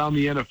around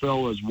the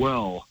NFL as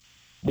well.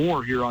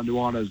 More here on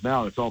Nuanez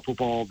Now. It's all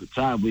football all the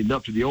time, leading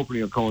up to the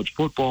opening of college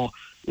football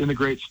in the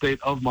great state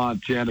of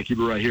Montana. Keep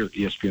it right here,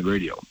 ESPN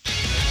Radio.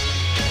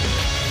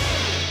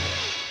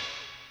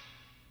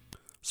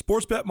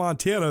 Sportsbet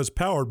Montana is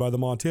powered by the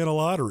Montana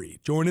Lottery.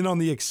 Join in on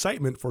the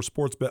excitement for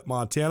Sportsbet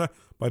Montana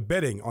by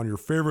betting on your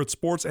favorite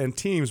sports and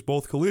teams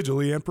both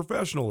collegially and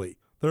professionally.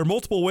 There are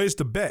multiple ways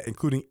to bet,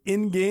 including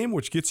in-game,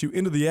 which gets you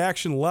into the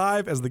action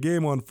live as the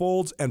game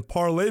unfolds, and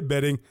parlay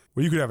betting,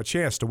 where you could have a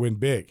chance to win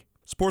big.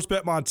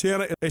 Sportsbet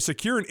Montana is a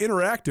secure and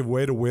interactive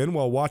way to win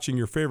while watching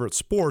your favorite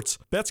sports.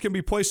 Bets can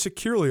be placed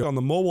securely on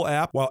the mobile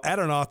app while at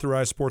an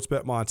authorized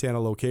Sportsbet Montana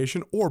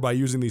location or by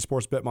using the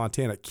Sportsbet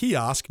Montana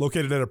kiosk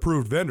located at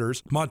approved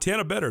vendors.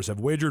 Montana bettors have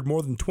wagered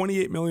more than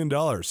 $28 million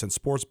since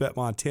Sportsbet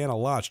Montana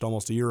launched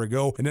almost a year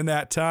ago, and in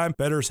that time,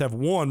 bettors have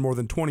won more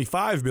than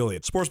 $25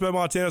 million. Sportsbet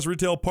Montana's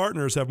retail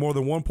partners have more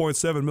than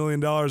 $1.7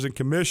 million in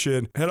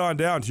commission. Head on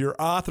down to your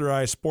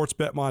authorized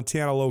Sportsbet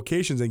Montana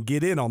locations and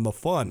get in on the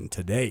fun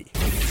today.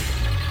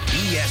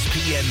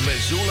 ESPN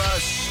Missoula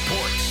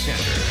Sports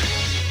Center.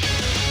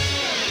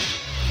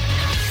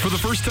 For the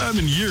first time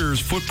in years,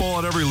 football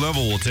at every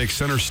level will take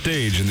center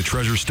stage in the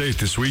Treasure State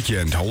this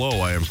weekend.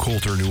 Hello, I am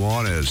Colter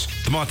Nuanez.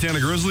 The Montana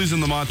Grizzlies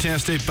and the Montana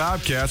State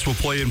Bobcats will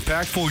play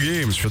impactful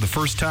games for the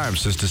first time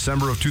since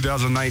December of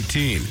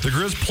 2019. The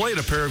Grizz played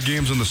a pair of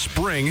games in the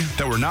spring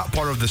that were not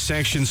part of the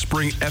sanctioned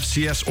spring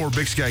FCS or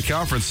Big Sky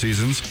Conference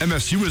seasons.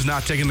 MSU has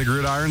not taken the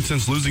gridiron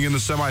since losing in the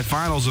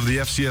semifinals of the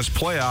FCS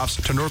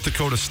playoffs to North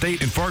Dakota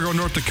State in Fargo,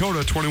 North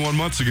Dakota 21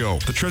 months ago.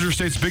 The Treasure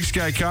State's Big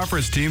Sky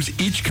Conference teams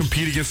each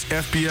compete against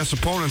FBS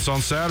opponents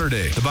on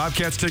Saturday. The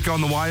Bobcats take on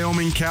the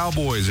Wyoming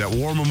Cowboys at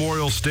War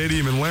Memorial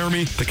Stadium in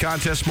Laramie. The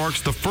contest marks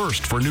the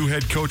first for new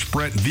head coach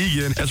Brent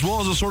Vigen, as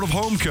well as a sort of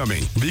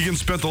homecoming. Vigen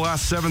spent the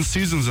last 7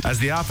 seasons as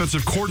the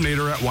offensive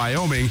coordinator at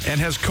Wyoming and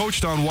has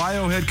coached on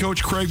Wyo head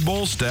coach Craig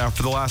Bull's staff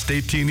for the last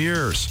 18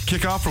 years.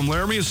 Kickoff from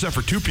Laramie is set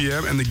for 2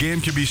 p.m. and the game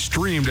can be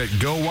streamed at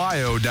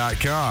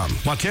GoWyo.com.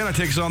 Montana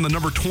takes on the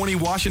number 20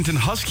 Washington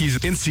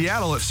Huskies in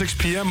Seattle at 6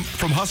 p.m.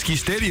 from Husky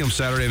Stadium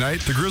Saturday night.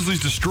 The Grizzlies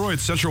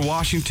destroyed Central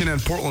Washington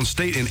and Portland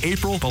State in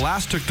April. The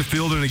last took the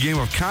field in a game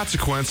of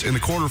consequence in the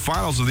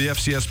quarterfinals of the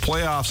FCS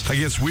playoffs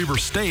against Weber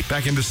State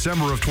back in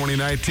December of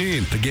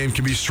 2019. The game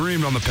can be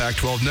streamed on the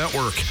Pac-12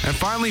 network. And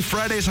finally,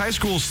 Friday's high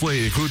school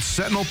slate includes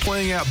Sentinel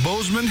playing at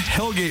Bozeman,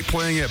 Hellgate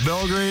playing at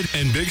Belgrade,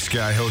 and Big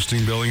Sky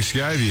hosting Billings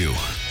Skyview.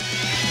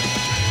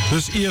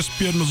 This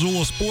ESPN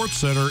Missoula Sports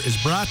Center is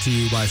brought to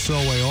you by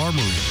Selway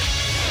Armory.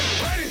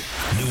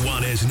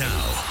 Nuanez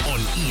Now on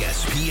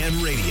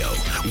ESPN Radio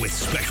with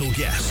special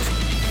guest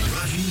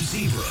Rajiem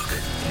Seabrook.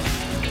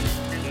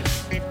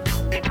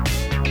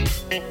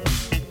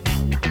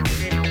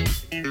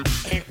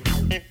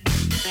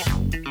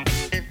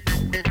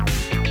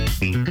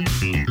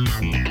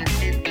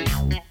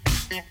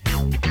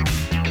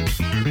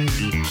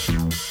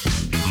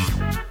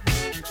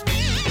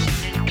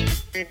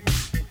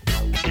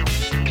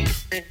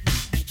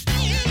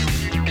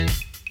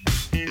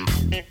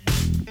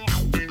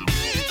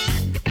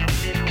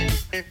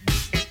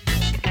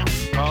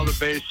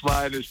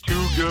 Baseline is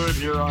too good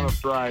here on a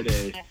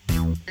Friday.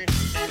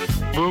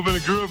 Moving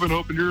and grooving,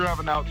 hoping you're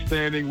having an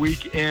outstanding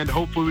week, and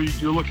hopefully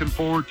you're looking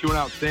forward to an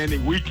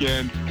outstanding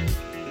weekend.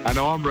 I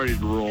know I'm ready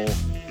to roll.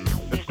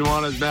 It's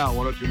Nuanez Now,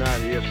 102.9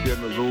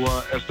 ESPN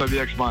Missoula,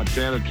 SWX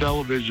Montana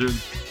Television.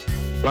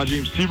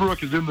 Rajiem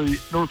Seabrook is in the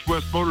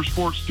Northwest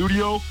Motorsports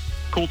Studio.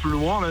 Colter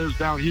Nuanez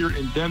down here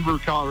in Denver,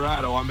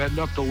 Colorado. I'm heading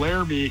up to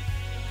Laramie.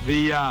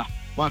 The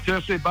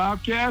Montana State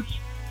Bobcats,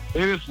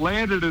 they just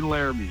landed in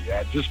Laramie.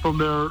 Just from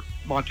their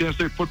Montana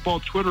State football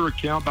Twitter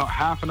account about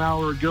half an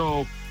hour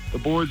ago, the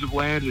boys have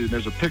landed. And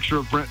there's a picture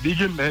of Brent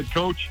Vigen, the head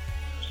coach,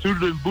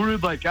 suited and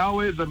booted like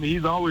always. I mean,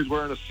 he's always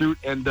wearing a suit.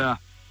 And, I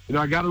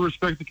got to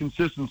respect the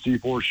consistency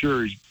for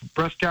sure. He's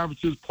press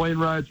conferences, plane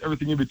rides,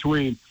 everything in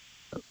between.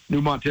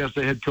 New Montana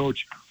State head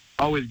coach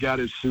always got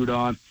his suit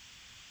on.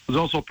 There's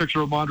also a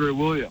picture of Andre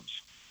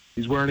Williams.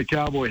 He's wearing a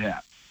cowboy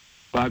hat.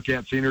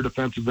 Bobcat senior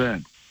defensive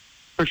end.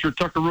 Picture of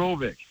Tucker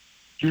Rovick,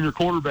 junior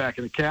quarterback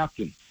and a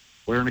captain,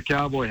 wearing a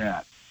cowboy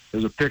hat.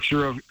 There's a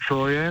picture of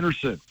Troy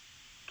Anderson,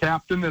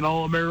 captain and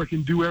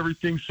All-American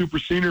do-everything super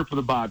senior for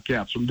the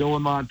Bobcats from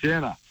Dillon,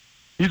 Montana.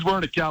 He's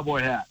wearing a cowboy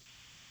hat.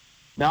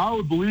 Now, I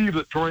would believe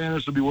that Troy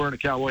Anderson would be wearing a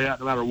cowboy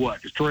hat no matter what,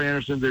 because Troy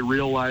Anderson's a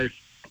real-life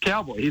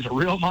cowboy. He's a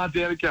real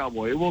Montana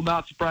cowboy. It will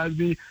not surprise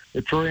me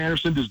if Troy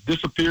Anderson just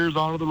disappears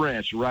onto the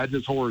ranch and rides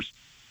his horse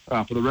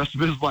for the rest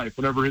of his life,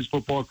 whenever his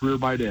football career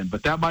might end.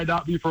 But that might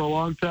not be for a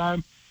long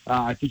time.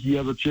 I think he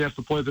has a chance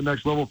to play at the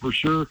next level for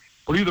sure.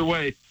 But either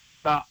way,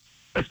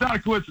 it's not a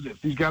coincidence.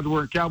 These guys are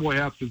wearing cowboy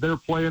hats because they're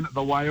playing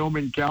the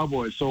Wyoming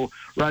Cowboys. So,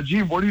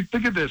 Rajiem, what do you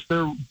think of this?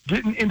 They're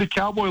getting into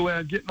cowboy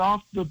land, getting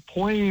off the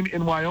plane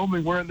in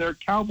Wyoming wearing their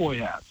cowboy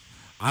hats.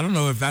 I don't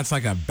know if that's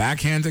like a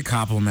backhanded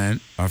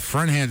compliment, a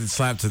front-handed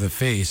slap to the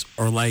face,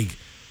 or like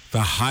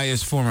the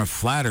highest form of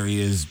flattery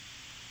is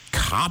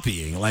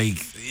copying.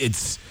 Like,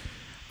 it's,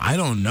 I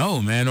don't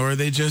know, man. Or are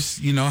they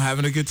just,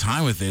 having a good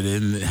time with it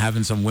and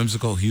having some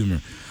whimsical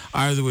humor?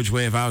 Either which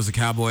way, if I was the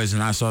Cowboys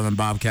and I saw them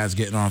Bobcats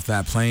getting off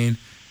that plane,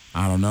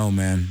 I don't know,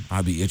 man.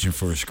 I'd be itching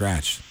for a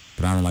scratch.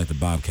 But I don't like the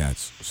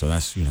Bobcats. So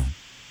that's,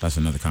 that's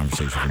another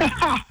conversation for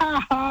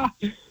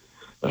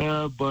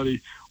me.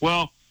 Buddy.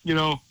 Well,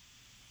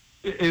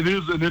 it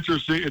is an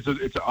interesting,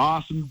 it's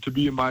awesome to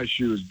be in my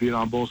shoes, being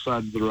on both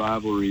sides of the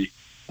rivalry,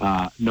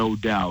 no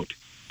doubt.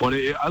 But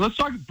let's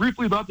talk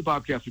briefly about the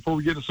Bobcats before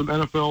we get into some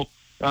NFL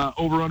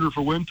over-under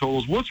for win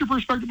totals. What's your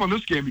perspective on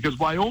this game? Because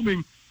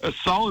Wyoming, a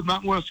solid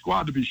Mountain West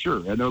squad to be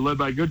sure, and they're led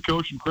by a good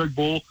coach and Craig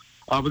Bull,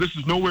 but this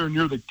is nowhere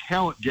near the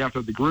talent gap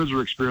that the Grizz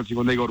are experiencing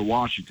when they go to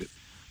Washington.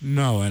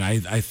 No, and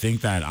I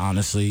think that,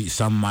 honestly,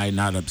 some might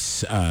not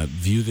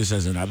view this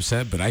as an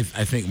upset, but I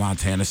think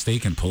Montana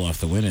State can pull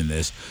off the win in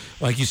this.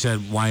 Like you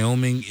said,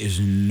 Wyoming is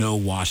no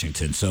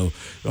Washington, so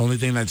the only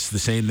thing that's the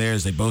same there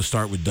is they both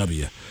start with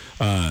W.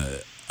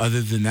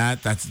 Other than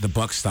that, the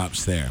buck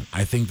stops there.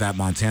 I think that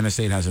Montana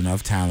State has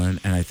enough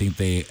talent, and I think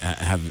they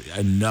have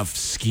enough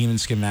scheme and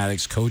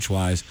schematics,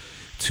 coach-wise,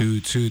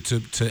 to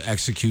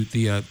execute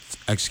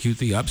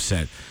the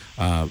upset.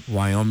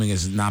 Wyoming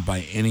is not by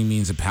any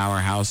means a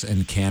powerhouse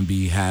and can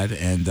be had,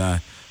 and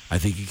I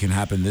think it can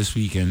happen this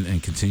week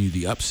and continue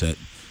the upset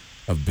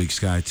of Big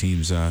Sky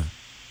teams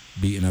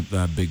beating up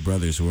Big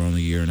Brothers who are only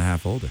a year and a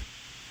half older.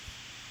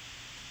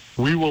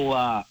 We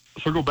will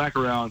circle back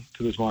around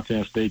to this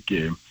Montana State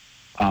game.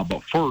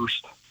 But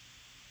first,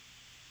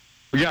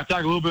 we got to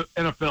talk a little bit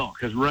NFL,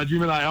 because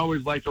Rajiem and I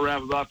always like to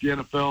rap about the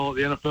NFL.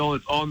 The NFL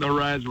is on the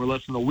horizon. We're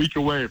less than a week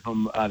away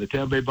from the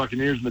Tampa Bay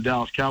Buccaneers and the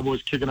Dallas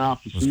Cowboys kicking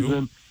off the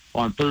season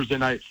on Thursday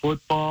Night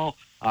Football.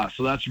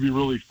 So that should be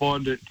really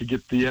fun to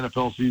get the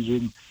NFL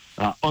season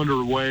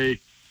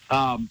underway.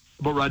 But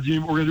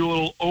Rajiem, we're going to do a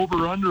little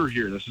over-under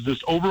here. This is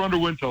just over-under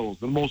win totals.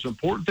 The most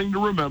important thing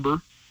to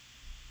remember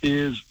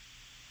is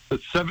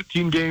it's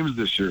 17 games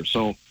this year.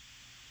 So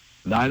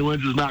 9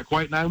 wins is not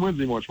quite 9 wins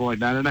anymore. It's more like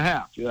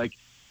 9.5. Like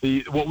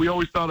what we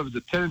always thought of as a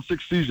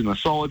 10-6 season, a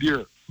solid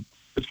year.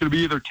 It's going to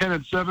be either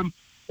 10-7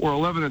 or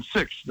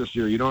 11-6 this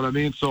year. You know what I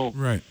mean? So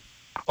right,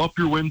 up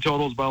your win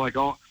totals by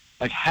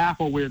like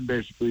half a win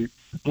basically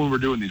when we're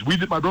doing these.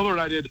 My brother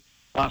and I did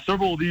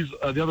several of these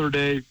the other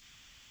day, and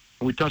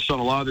we touched on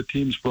a lot of the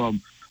teams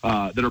from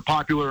that are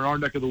popular in our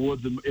neck of the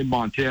woods in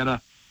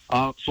Montana.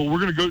 So we're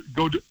going to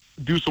go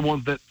do some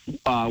ones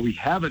that we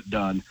haven't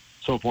done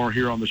so far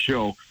here on the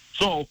show.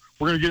 So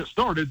we're going to get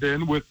started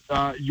then with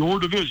your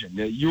division.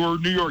 Your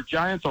New York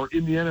Giants are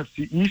in the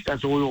NFC East,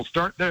 and so we will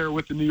start there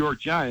with the New York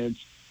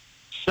Giants.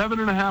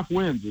 7.5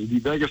 wins is the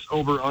Vegas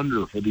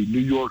over-under for the New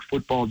York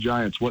Football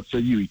Giants. What say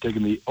you? You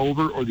taking the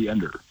over or the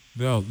under?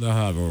 They'll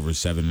have over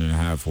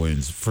 7.5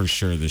 wins for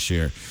sure this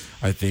year.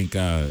 I think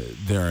the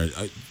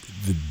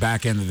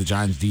back end of the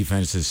Giants'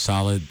 defense is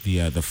solid.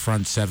 The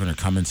front seven are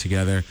coming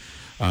together.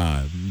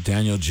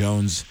 Daniel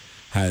Jones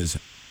has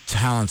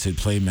talented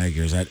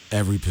playmakers at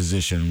every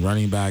position,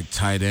 running back,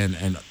 tight end,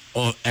 and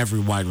every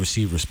wide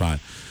receiver spot.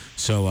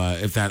 So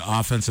if that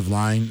offensive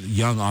line,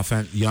 young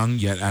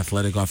yet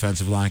athletic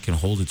offensive line, can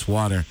hold its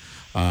water,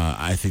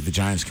 I think the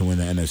Giants can win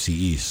the NFC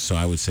East. So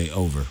I would say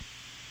over.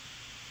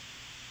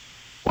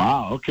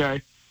 Wow,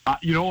 okay.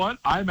 You know what?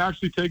 I'm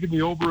actually taking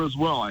the over as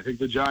well. I think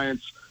the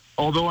Giants,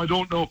 although I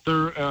don't know if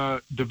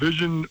they're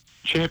division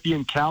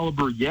champion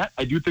caliber yet,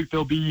 I do think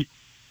they'll be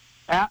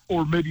at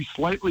or maybe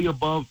slightly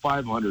above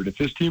 500. If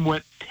this team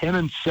went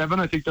 10-7,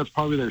 I think that's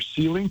probably their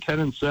ceiling,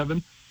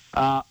 10-7.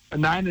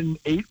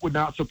 9-8 would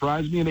not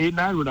surprise me, and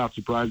 8-9 would not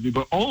surprise me.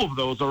 But all of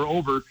those are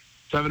over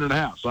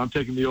 7.5. So I'm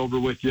taking the over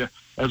with you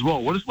as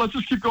well. Let's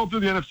just keep going through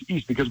the NFC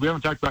East, because we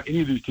haven't talked about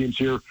any of these teams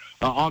here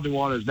on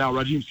Nuanez now.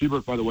 Rajiem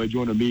Seabrook, by the way,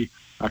 joining me.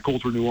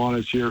 Colter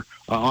Nuanez here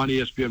on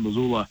ESPN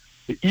Missoula.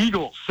 The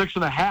Eagles,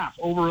 6.5,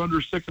 over under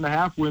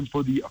 6.5 wins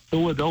for the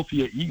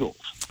Philadelphia Eagles.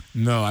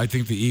 No, I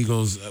think the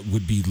Eagles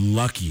would be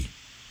lucky.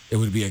 It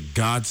would be a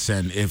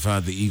godsend if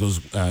the Eagles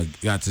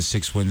got to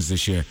 6 wins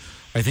this year.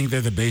 I think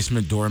they're the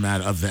basement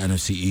doormat of the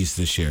NFC East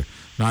this year.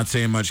 Not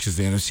saying much because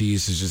the NFC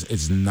East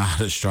it's not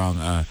a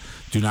strong,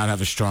 do not have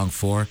a strong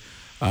four.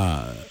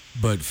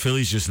 But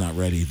Philly's just not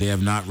ready. They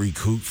have not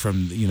recouped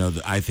from,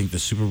 I think the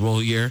Super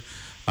Bowl year.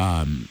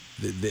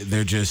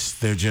 They're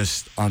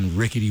just on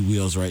rickety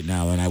wheels right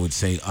now, and I would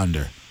say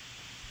under,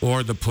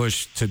 or the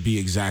push to be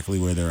exactly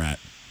where they're at.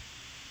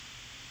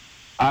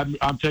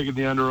 I'm taking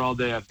the under all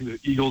day. I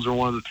think the Eagles are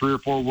one of the 3 or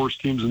 4 worst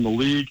teams in the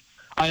league.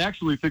 I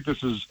actually think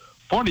this is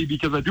funny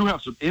because I do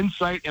have some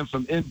insight and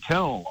some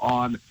intel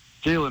on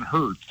Jalen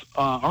Hurts.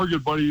 Our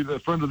good buddy, the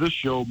friend of this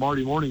show,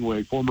 Marty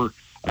Morningway, former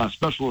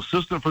special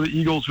assistant for the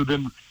Eagles, who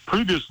then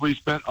previously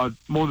spent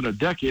more than a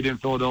decade in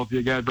Philadelphia,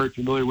 a guy very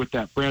familiar with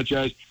that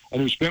franchise,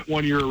 and who spent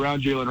 1 year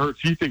around Jalen Hurts.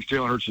 He thinks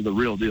Jalen Hurts is the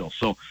real deal.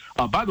 So,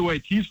 by the way,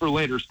 tease for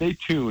later. Stay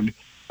tuned.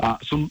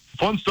 Some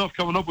fun stuff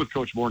coming up with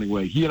Coach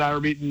Morningway. He and I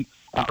are meeting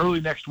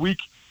early next week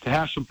to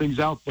hash some things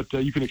out, but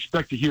you can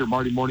expect to hear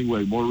Marty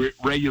Morningway more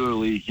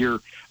regularly here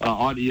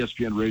on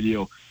ESPN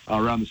Radio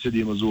around the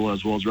city of Missoula,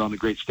 as well as around the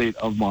great state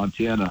of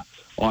Montana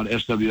on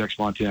SWX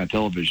Montana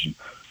Television.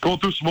 Going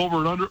through some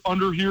over and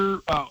under here,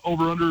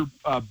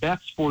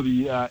 bets for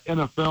the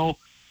NFL.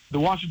 The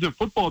Washington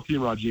football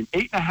team, Rajiem,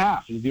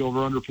 8.5 is the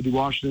over-under for the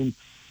Washington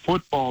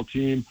football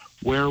team.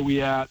 Where are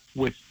we at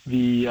with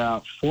the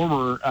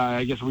former,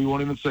 I guess we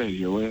won't even say it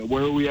here,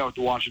 where are we at with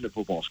the Washington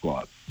football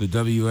squad? The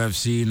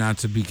WFC, not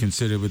to be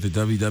considered with the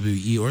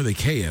WWE or the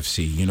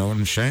KFC, you know what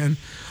I'm saying?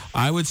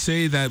 I would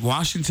say that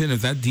Washington,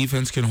 if that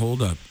defense can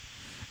hold up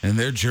and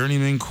their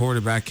journeyman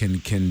quarterback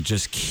can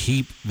just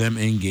keep them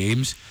in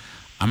games,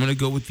 I'm going to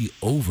go with the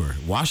over.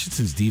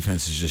 Washington's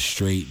defense is just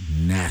straight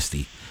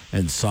nasty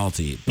and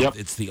salty. Yep.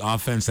 It's the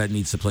offense that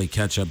needs to play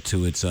catch-up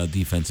to its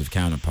defensive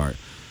counterpart.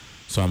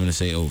 So I'm going to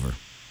say over.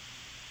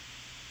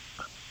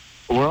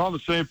 We're on the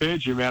same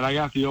page here, man. I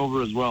got the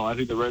over as well. I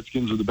think the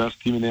Redskins are the best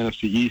team in the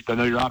NFC East. I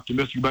know you're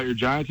optimistic about your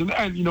Giants,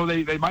 and you know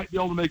they might be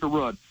able to make a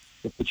run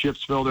if the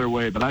chips fell their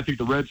way. But I think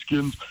the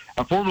Redskins,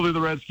 formerly the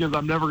Redskins,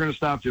 I'm never going to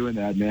stop doing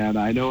that, man.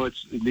 I know it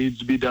needs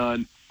to be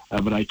done,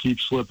 but I keep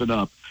slipping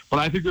up. But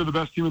I think they're the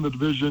best team in the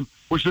division,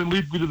 which then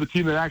leads me to the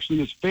team that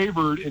actually is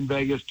favored in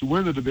Vegas to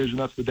win the division.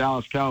 That's the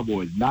Dallas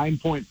Cowboys.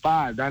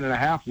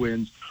 9.5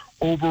 wins,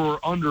 over or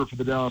under for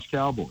the Dallas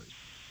Cowboys.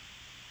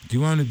 Do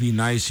you want to be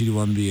nice or do you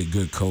want to be a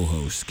good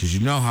co-host? Because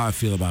you know how I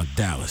feel about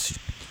Dallas.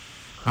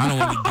 I don't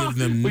want to give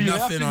them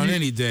nothing on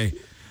any day.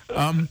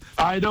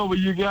 I know, but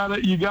you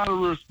gotta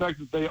respect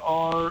that they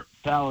are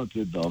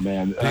talented, though,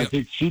 man. I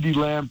think CeeDee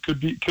Lamb could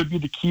be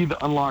the key that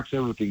unlocks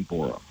everything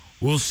for them.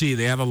 We'll see.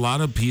 They have a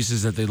lot of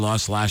pieces that they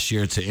lost last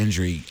year to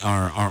injury.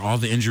 Are all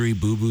the injury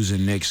boo-boos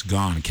and nicks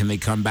gone? Can they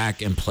come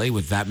back and play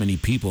with that many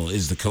people?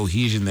 Is the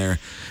cohesion there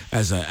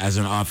as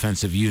an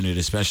offensive unit,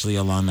 especially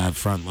along that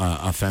front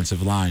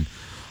offensive line?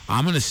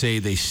 I'm going to say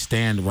they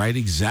stand right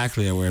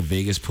exactly where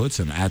Vegas puts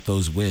them at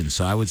those wins.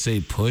 So I would say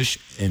push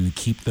and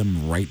keep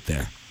them right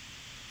there.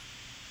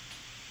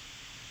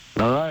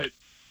 All right.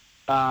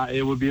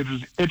 It would be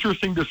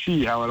interesting to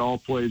see how it all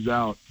plays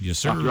out. Yes,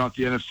 sir. Throughout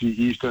the NFC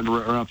East and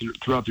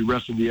throughout the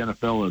rest of the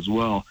NFL as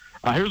well.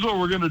 Here's what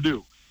we're going to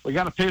do. We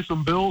got to pay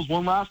some bills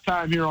one last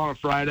time here on a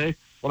Friday,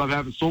 but I'm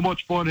having so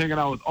much fun hanging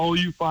out with all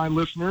you fine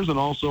listeners and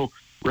also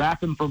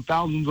rapping from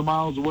thousands of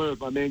miles away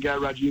with my main guy,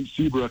 Rajiem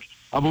Seabrook.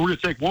 But we're going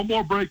to take one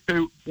more break,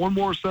 pay one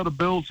more set of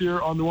bills here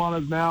on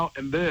Nuanez Now,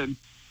 and then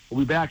we'll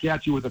be back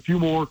at you with a few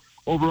more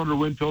over-under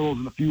win totals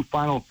and a few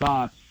final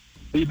thoughts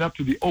leading up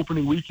to the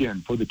opening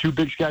weekend for the two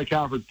Big Sky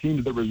Conference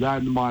teams that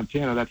reside in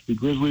Montana. That's the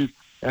Grizzlies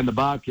and the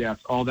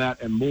Bobcats. All that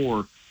and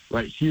more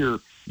right here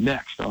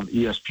next on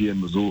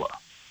ESPN Missoula.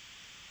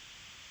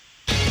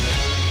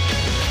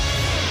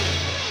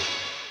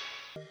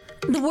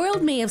 The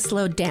world may have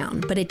slowed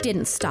down, but it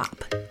didn't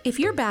stop. If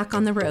you're back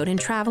on the road and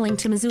traveling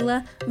to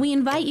Missoula, we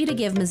invite you to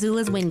give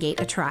Missoula's Wingate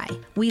a try.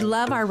 We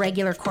love our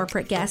regular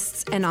corporate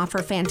guests and offer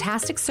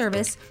fantastic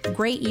service,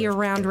 great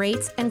year-round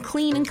rates, and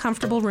clean and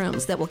comfortable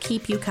rooms that will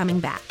keep you coming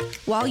back.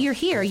 While you're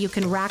here, you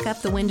can rack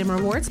up the Wyndham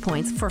Rewards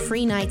points for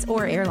free nights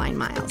or airline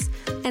miles.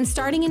 And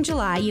starting in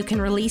July, you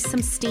can release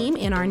some steam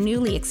in our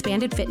newly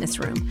expanded fitness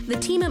room. The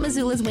team at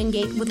Missoula's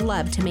Wingate would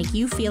love to make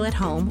you feel at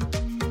home.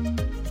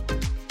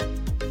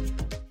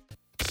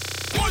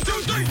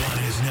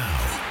 Nuanez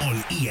Now on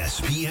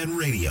ESPN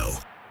Radio.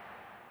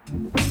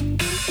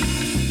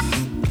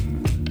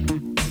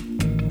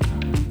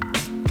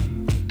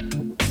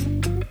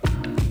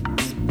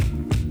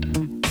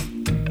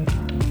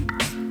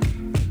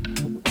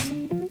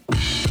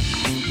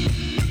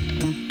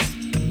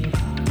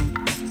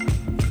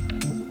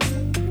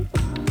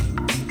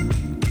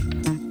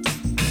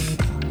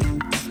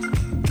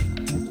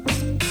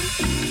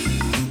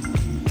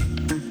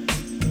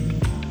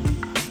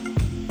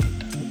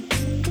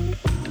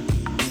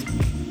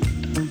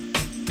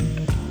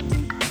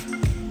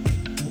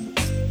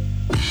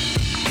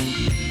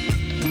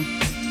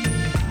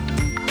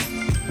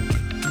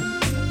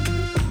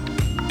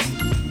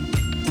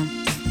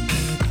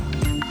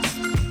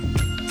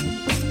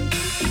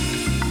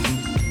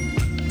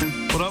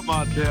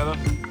 Montana.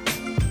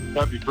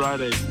 Happy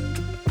Friday.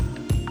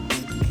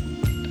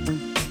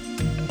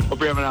 Hope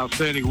you have an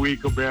outstanding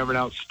week. Hope you have an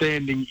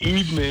outstanding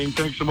evening.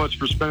 Thanks so much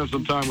for spending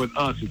some time with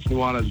us. It's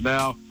Nuanez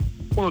Now,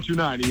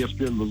 1029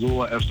 ESPN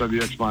Missoula,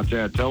 SWX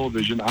Montana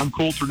Television. I'm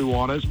Colter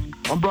Nuanez.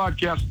 I'm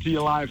broadcasting to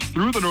you live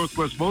through the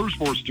Northwest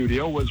Motorsports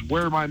Studio,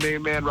 where my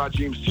main man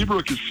Rajiem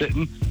Seabrook is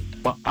sitting,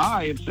 but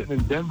I am sitting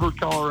in Denver,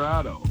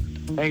 Colorado.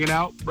 hanging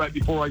out right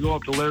before I go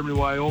up to Laramie,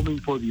 Wyoming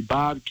for the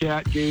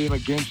Bobcat game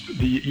against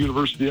the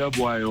University of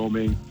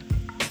Wyoming.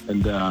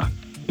 And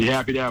be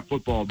happy to have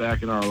football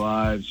back in our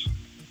lives.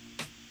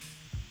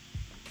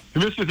 If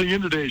you missed anything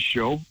in today's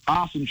show,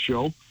 awesome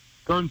show.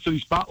 Garden City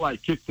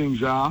Spotlight kicked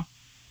things off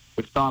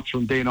with thoughts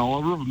from Dane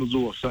Oliver of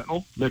Missoula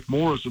Sentinel, Nick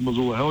Morris of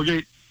Missoula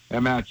Hellgate,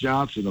 and Matt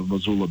Johnson of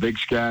Missoula Big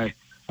Sky.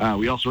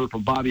 We also heard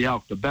from Bobby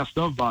Houck, the best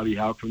of Bobby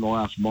Houck from the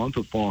last month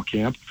of fall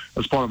camp,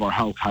 as part of our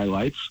Houck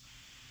Highlights,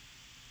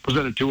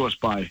 presented to us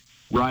by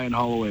Ryan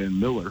Holloway and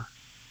Miller,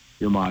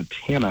 your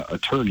Montana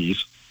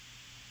attorneys.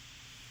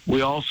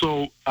 We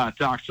also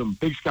talked some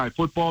Big Sky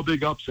football,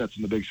 big upsets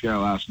in the Big Sky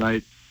last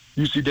night.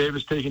 UC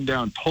Davis taking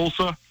down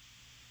Tulsa,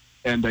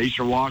 and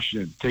Eastern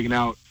Washington taking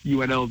out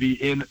UNLV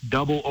in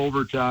double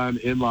overtime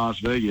in Las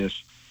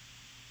Vegas.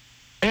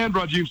 And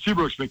Rajiem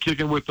Seabrook's been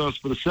kicking with us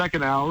for the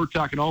second hour,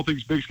 talking all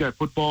things Big Sky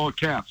football,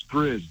 Caps,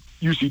 Grizz,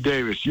 UC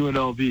Davis,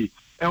 UNLV.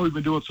 And we've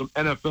been doing some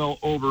NFL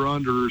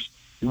over-unders.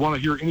 If you want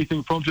to hear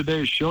anything from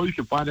today's show, you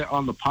can find it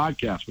on the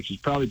podcast, which is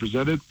proudly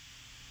presented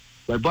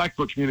by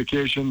Blackbook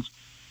Communications,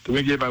 the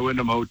Wingate by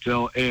Wyndham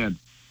Hotel, and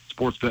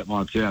Sportsnet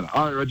Montana.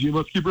 All right, Rajiem,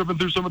 let's keep ripping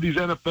through some of these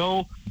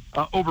NFL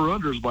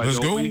over-unders. Let's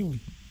go.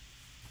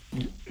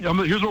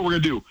 Here's what we're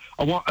going to do.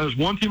 There's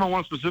one team I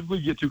want to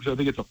specifically get to because I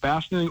think it's a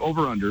fascinating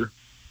over-under.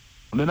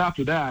 And then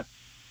after that,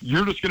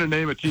 you're just going to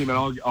name a team,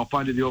 and I'll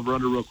find you the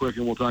over-under real quick,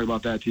 and we'll talk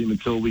about that team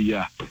until we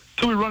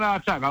run out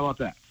of time. How about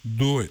that?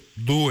 Do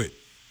it.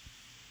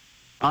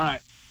 All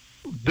right.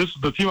 This is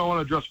the team I want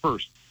to address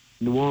first,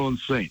 New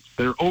Orleans Saints.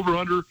 Their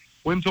over-under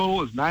win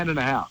total is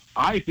 9.5.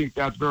 I think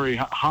that's very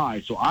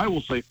high, so I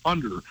will say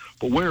under.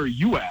 But where are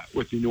you at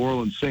with the New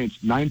Orleans Saints?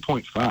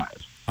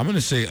 9.5. I'm going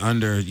to say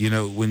under. You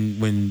know,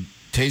 when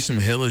Taysom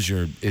Hill is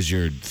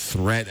your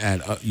threat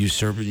at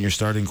usurping your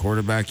starting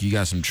quarterback, you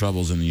got some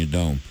troubles in your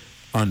dome.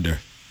 Under.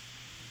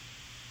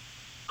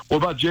 What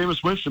about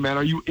Jameis Winston, man?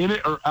 Are you in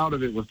it or out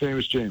of it with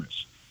famous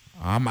Jameis?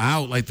 I'm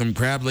out like them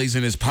crab legs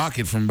in his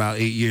pocket from about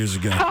 8 years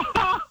ago.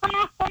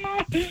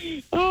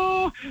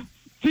 Oh,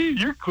 see,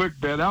 you're quick,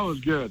 man. That was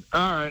good.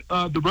 All right.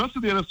 The rest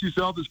of the NFC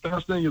South is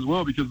fascinating as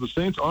well because the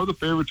Saints are the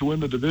favorite to win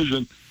the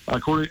division.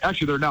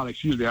 Actually, they're not.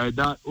 Excuse me. I had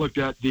not looked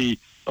at the,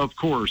 of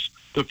course,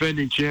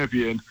 defending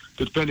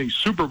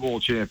Super Bowl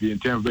champion,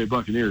 Tampa Bay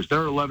Buccaneers. They're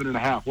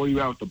 11.5. What are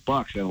you at with the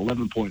Bucs at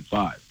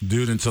 11.5?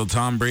 Dude, until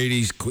Tom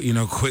Brady,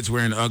 quits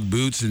wearing Ugg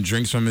boots and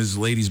drinks from his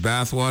lady's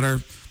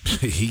bathwater,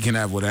 he can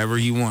have whatever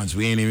he wants.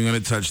 We ain't even going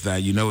to touch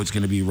that. You know it's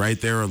going to be right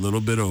there, a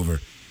little bit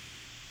over.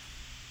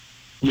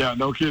 Yeah,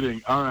 no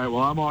kidding. All right,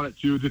 well, I'm on it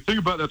too. The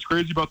thing that's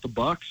crazy about the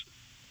Bucs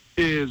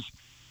is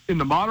in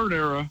the modern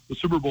era, the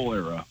Super Bowl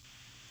era,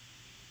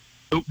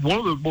 one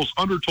of the most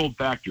undertold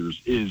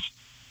factors is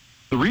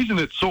the reason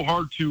it's so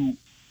hard to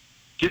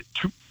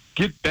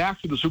get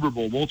back to the Super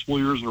Bowl multiple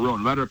years in a row,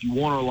 no matter if you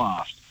won or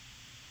lost.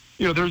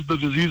 There's the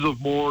disease of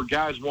more,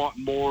 guys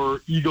wanting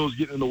more, egos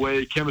getting in the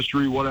way,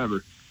 chemistry,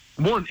 whatever.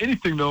 More than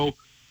anything, though,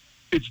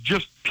 it's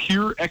just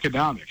pure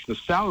economics. The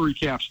salary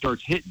cap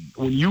starts hitting.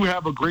 When you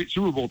have a great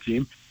Super Bowl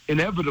team,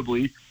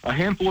 inevitably, a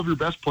handful of your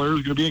best players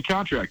are going to be in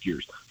contract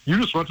years. You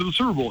just went to the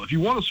Super Bowl. If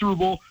you won a Super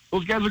Bowl,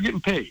 those guys are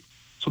getting paid.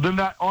 So then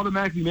that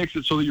automatically makes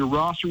it so that your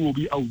roster will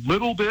be a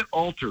little bit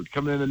altered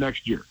coming into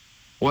next year.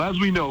 Well, as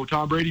we know,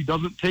 Tom Brady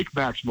doesn't take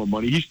maximum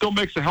money. He still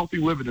makes a healthy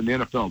living in the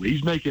NFL, but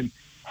he's making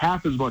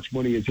half as much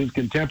money as his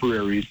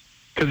contemporaries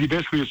because he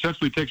basically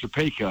essentially takes a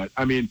pay cut.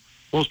 I mean,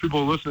 most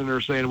people listening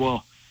are saying,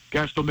 well,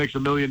 guy still makes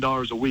 $1 million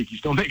a week. He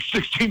still makes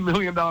 $16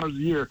 million a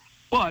year,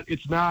 but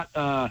it's not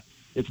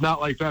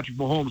like Patrick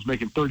Mahomes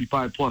making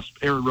 35 plus,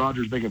 Aaron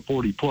Rodgers making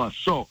 40 plus.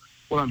 So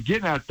what I'm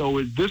getting at, though,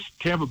 is this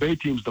Tampa Bay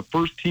team's the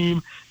first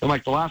team in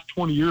like the last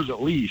 20 years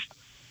at least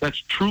that's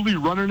truly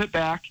running it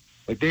back.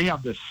 Like they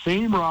have the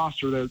same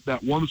roster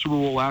that won the Super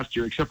Bowl last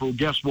year, except for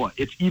guess what?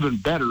 It's even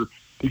better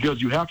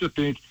because you have to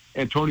think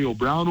Antonio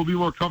Brown will be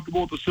more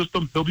comfortable with the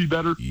system. He'll be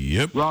better.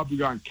 Yep. Rob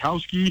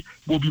Gronkowski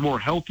will be more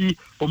healthy.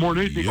 But more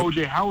than anything,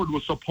 O.J. Howard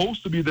was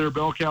supposed to be their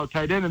bell cow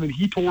tight end, and then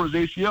he tore his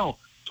ACL.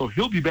 So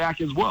he'll be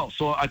back as well.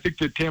 So I think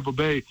that Tampa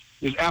Bay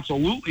is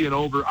absolutely an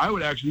over. I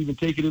would actually even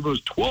take it if it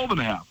was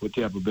 12.5 with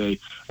Tampa Bay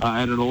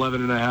at an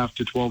 11.5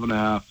 to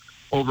 12.5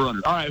 over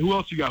under. All right, who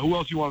else you got? Who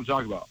else you want to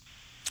talk about?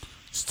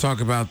 Let's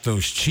talk about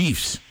those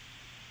Chiefs.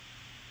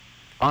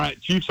 All right,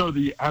 Chiefs have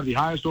the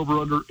highest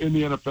over-under in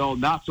the NFL.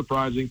 Not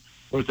surprising.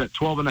 But it's at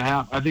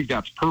 12.5. I think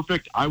that's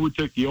perfect. I would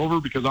take the over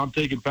because I'm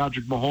taking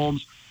Patrick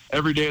Mahomes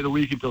every day of the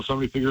week until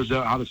somebody figures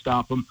out how to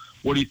stop him.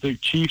 What do you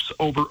think? Chiefs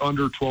over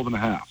under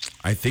 12.5.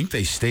 I think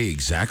they stay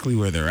exactly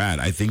where they're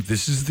at. I think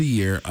this is the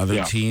year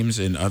other teams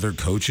and other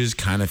coaches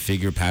kind of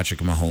figure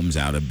Patrick Mahomes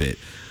out a bit.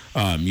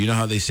 You know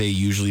how they say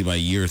usually by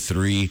year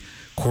 3,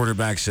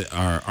 quarterbacks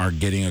are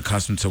getting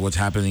accustomed to what's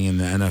happening in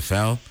the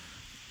NFL?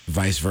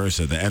 Vice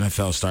versa. The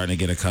NFL is starting to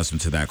get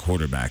accustomed to that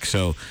quarterback.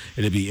 So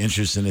it'll be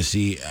interesting to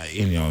see,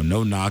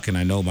 no knock, and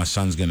I know my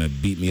son's going to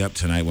beat me up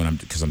tonight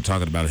because I'm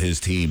talking about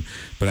his team.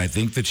 But I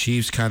think the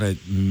Chiefs kind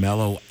of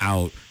mellow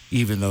out,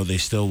 even though they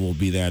still will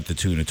be there at the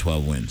tune of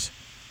 12 wins.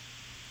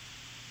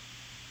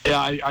 Yeah,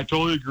 I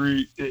totally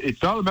agree.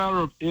 It's not a matter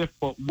of if,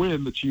 but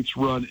when the Chiefs'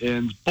 run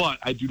ends. But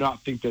I do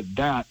not think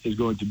that is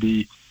going to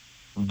be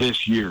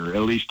this year,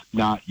 at least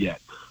not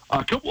yet.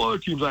 A couple other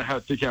teams I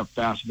think have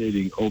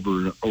fascinating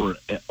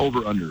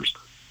over-unders.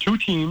 Two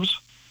teams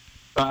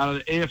out of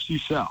the AFC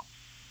South,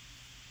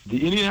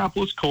 the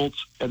Indianapolis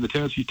Colts and the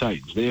Tennessee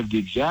Titans. They have the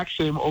exact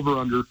same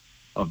over-under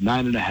of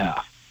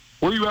 9.5.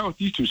 Where are you at with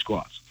these two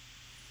squads?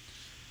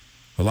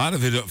 A lot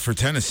of it for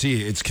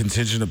Tennessee, it's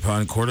contingent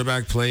upon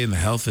quarterback play and the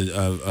health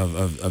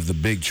of the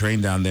big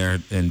train down there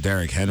in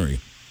Derrick Henry.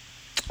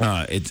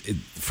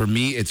 For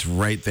me, it's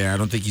right there. I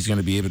don't think he's going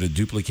to be able to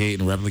duplicate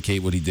and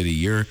replicate what he did a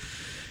year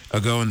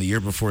ago and the year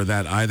before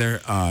that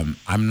either.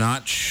 I'm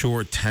not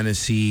sure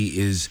Tennessee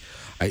is.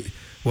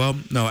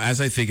 As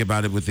I think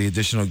about it with the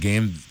additional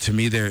game, to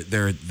me they're a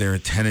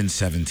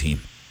 10-7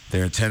 team.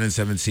 They're a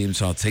 10-7 team,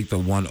 so I'll take the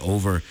one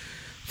over.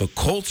 The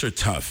Colts are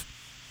tough.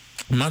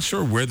 I'm not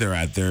sure where they're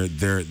at.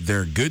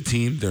 They're a good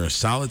team. They're a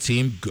solid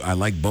team. I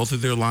like both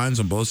of their lines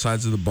on both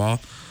sides of the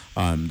ball.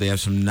 They have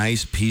some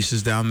nice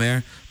pieces down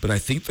there, but I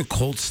think the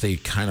Colts stay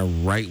kind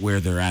of right where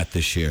they're at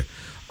this year.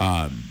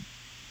 I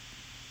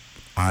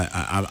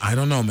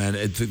don't know, man.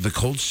 The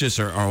Colts just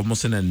are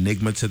almost an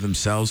enigma to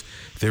themselves.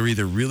 They're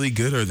either really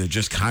good or they're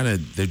just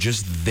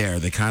there.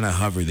 They kind of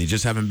hover. They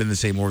just haven't been the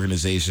same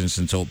organization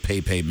since old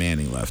Peyton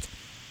Manning left.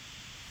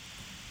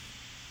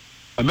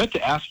 I meant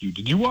to ask you,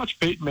 did you watch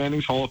Peyton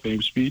Manning's Hall of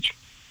Fame speech?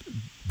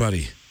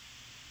 Buddy,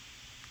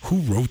 who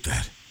wrote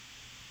that?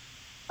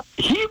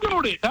 He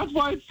wrote it. That's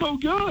why it's so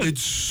good.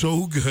 It's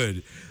so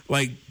good.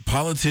 Like,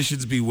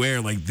 politicians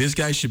beware. Like, this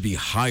guy should be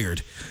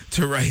hired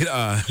to write.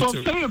 So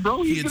I'm saying,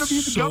 bro, he's going to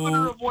be the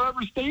governor of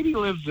whatever state he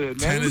lives in. Man.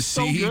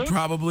 Tennessee, so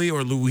probably,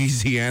 or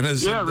Louisiana.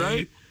 Yeah,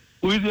 right.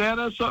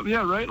 Louisiana, something.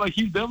 Yeah, right. Like,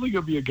 he's definitely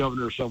going to be a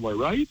governor somewhere,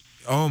 right?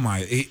 Oh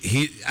my!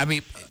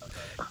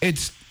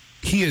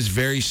 He is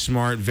very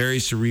smart, very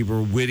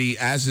cerebral, witty.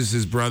 As is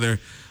his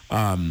brother.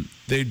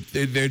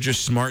 They're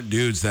just smart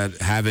dudes that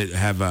have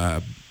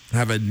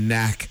a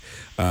knack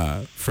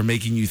for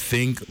making you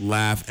think,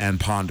 laugh,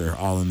 and ponder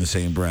all in the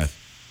same breath.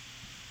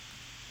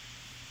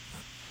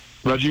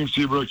 Rajiem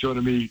Seabrook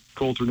joining me,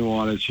 Colter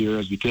Nuanez here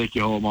as we take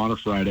you home on a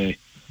Friday.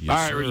 Yes, all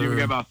right, sir. Rajiem, we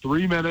got about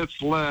 3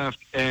 minutes left,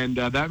 and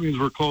that means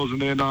we're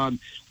closing in on,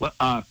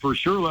 for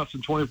sure, less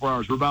than 24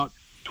 hours. We're about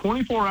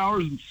 24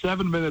 hours and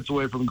 7 minutes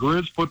away from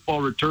Grizz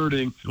football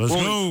returning. Let's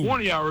We're go. only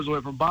 20 hours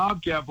away from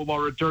Bobcat football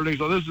returning.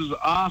 So this is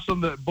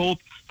awesome that both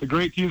the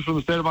great teams from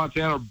the state of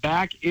Montana are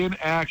back in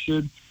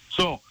action.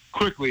 So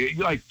quickly,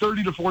 like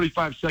 30 to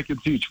 45 seconds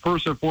each.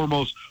 First and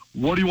foremost,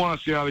 what do you want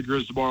to see out of the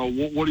Grizz tomorrow?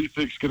 What do you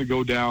think is going to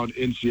go down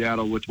in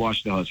Seattle with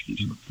Washington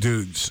Huskies?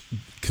 Dudes,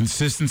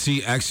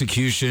 consistency,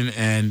 execution,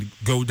 and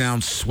go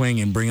down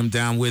swinging. Bring them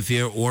down with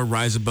you or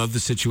rise above the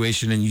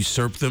situation and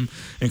usurp them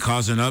and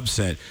cause an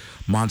upset.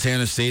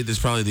 Montana State, this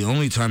is probably the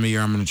only time of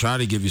year I'm going to try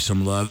to give you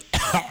some love.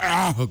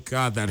 Oh,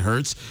 God, that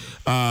hurts.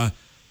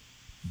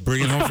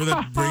 Bring it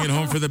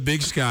home for the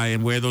Big Sky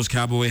and wear those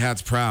cowboy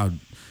hats proud.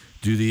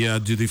 Do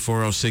the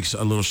 406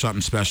 a little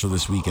something special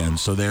this weekend.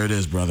 So there it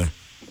is, brother.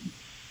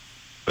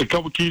 A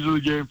couple keys of the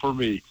game for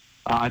me.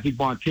 I think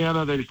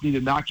Montana, they just need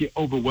to not get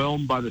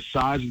overwhelmed by the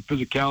size and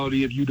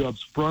physicality of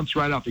UW's fronts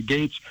right out the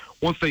gates.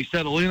 Once they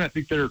settle in, I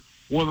think they're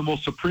one of the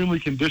most supremely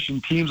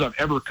conditioned teams I've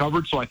ever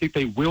covered, so I think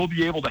they will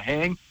be able to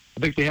hang. I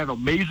think they have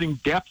amazing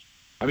depth.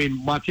 I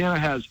mean, Montana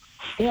has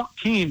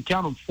 14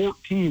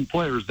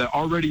 players that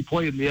already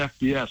play in the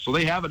FBS. So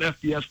they have an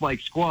FBS-like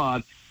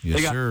squad. Yes,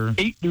 they got sir.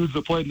 8 dudes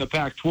that played in the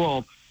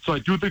Pac-12. So I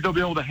do think they'll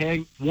be able to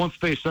hang once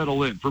they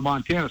settle in. For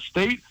Montana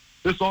State,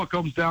 this all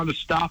comes down to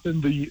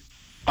stopping the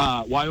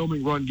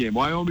Wyoming run game.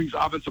 Wyoming's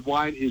offensive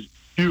line is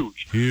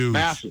huge.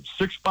 Massive.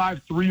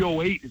 6'5",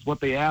 308 is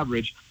what they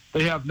average.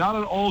 They have not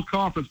an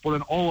all-conference, but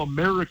an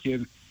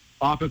all-American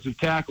offensive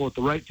tackle at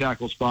the right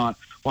tackle spot.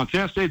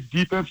 Montana State's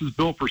defense is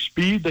built for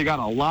speed. They got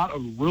a lot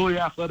of really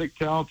athletic,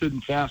 talented,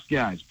 and fast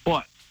guys.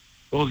 But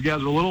those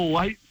guys are a little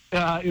light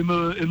in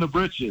the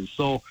britches.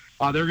 So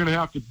they're going to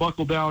have to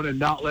buckle down and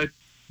not let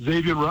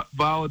Xavier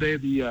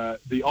Valladay,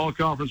 the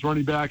all-conference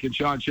running back, and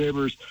Sean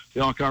Chambers,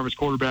 the all-conference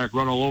quarterback,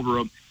 run all over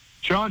them.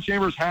 Sean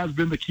Chambers has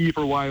been the key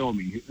for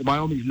Wyoming.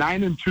 Wyoming's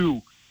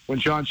 9-2 when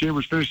Sean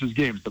Chambers finishes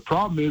games. The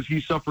problem is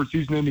he suffered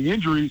season-ending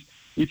injuries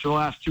each of the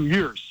last 2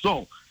 years.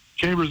 So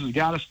Chambers has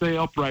got to stay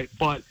upright,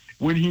 but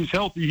when he's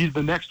healthy, he's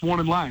the next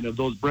one in line of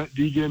those Brent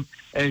Deegan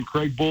and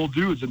Craig Bull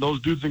dudes, and those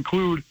dudes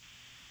include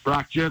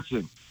Brock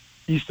Jensen,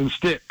 Easton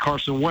Stick,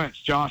 Carson Wentz,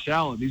 Josh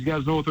Allen. These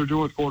guys know what they're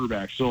doing with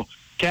quarterbacks. So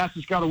Cass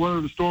has got to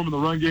weather the storm in the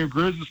run game.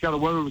 Grizz has got to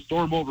weather the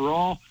storm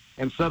overall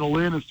and settle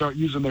in and start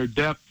using their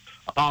depth.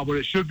 But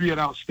it should be an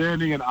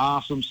outstanding and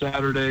awesome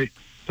Saturday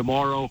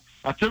tomorrow.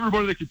 To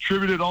everybody that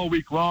contributed all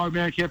week long,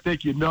 man, I can't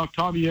thank you enough.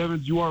 Tommy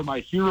Evans, you are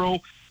my hero.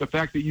 The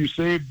fact that you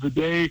saved the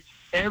day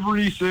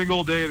every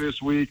single day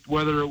this week,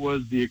 whether it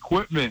was the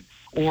equipment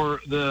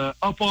or the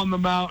up on the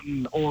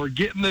mountain or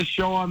getting this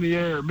show on the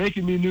air,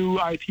 making me new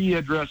IP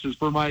addresses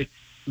for my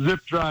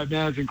zip drive,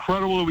 man. It's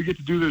incredible that we get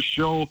to do this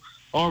show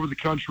all over the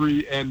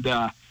country. And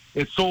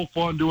It's so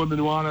fun doing the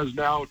Nuanez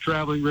Now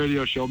traveling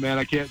radio show, man.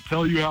 I can't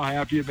tell you how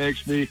happy it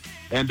makes me,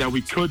 and that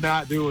we could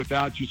not do it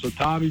without you. So,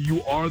 Tommy,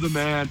 you are the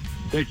man.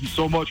 Thank you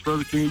so much for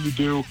everything that you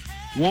do.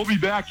 We'll be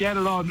back at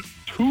it on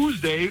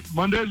Tuesday.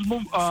 Monday's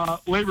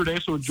Labor Day,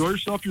 so enjoy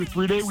yourself your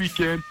 3-day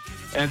weekend.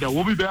 And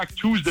we'll be back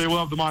Tuesday. We'll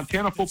have the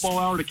Montana Football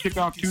Hour to kick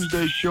off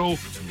Tuesday's show.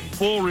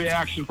 Full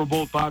reaction for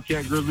both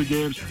Bobcat Grizzly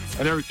games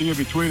and everything in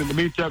between. In the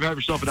meantime, have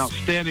yourself an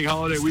outstanding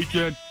holiday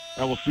weekend,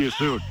 and we'll see you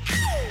soon.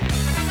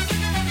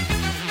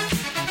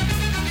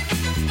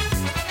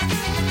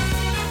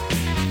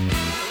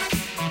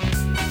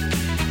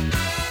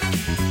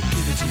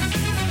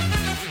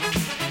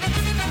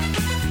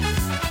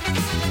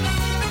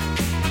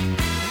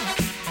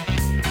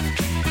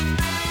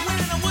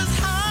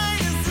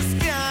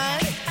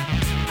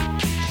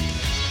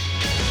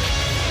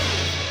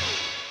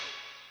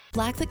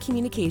 Blackfoot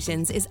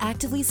Communications is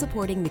actively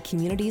supporting the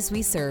communities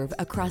we serve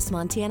across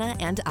Montana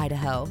and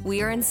Idaho.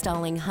 We are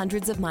installing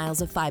hundreds of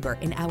miles of fiber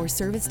in our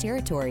service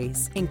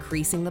territories,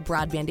 increasing the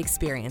broadband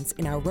experience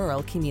in our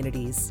rural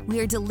communities. We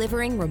are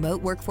delivering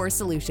remote workforce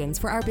solutions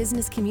for our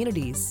business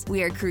communities.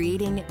 We are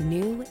creating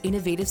new,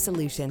 innovative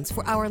solutions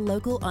for our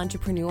local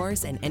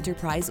entrepreneurs and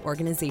enterprise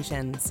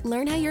organizations.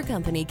 Learn how your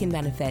company can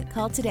benefit.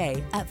 Call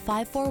today at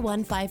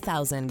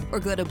 541-5000 or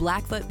go to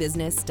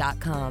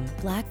blackfootbusiness.com.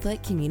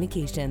 Blackfoot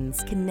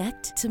Communications. Connect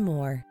to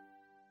more.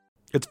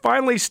 It's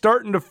finally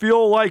starting to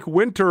feel like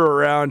winter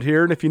around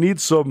here, and if you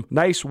need some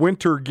nice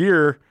winter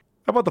gear,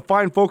 how about the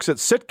fine folks at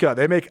Sitka?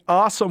 They make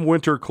awesome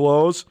winter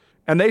clothes,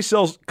 and they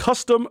sell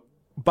custom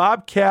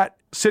Bobcat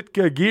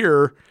Sitka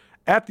gear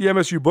at the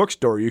MSU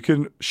Bookstore. You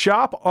can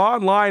shop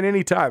online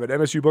anytime at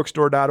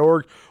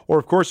msubookstore.org, or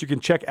of course you can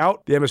check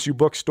out the MSU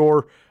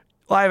Bookstore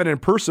live and in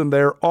person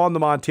there on the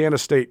Montana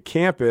State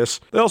campus.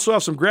 They also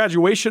have some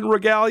graduation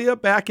regalia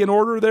back in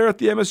order there at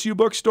the MSU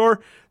Bookstore.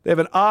 They have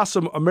an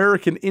awesome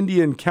American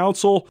Indian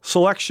Council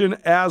selection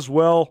as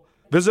well.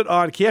 Visit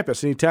on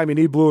campus anytime you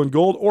need blue and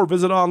gold, or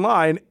visit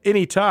online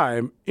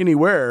anytime,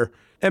 anywhere,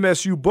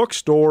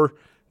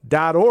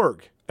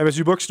 msubookstore.org.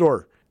 MSU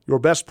Bookstore, your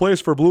best place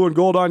for blue and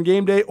gold on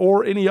game day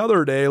or any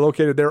other day,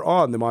 located there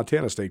on the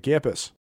Montana State campus.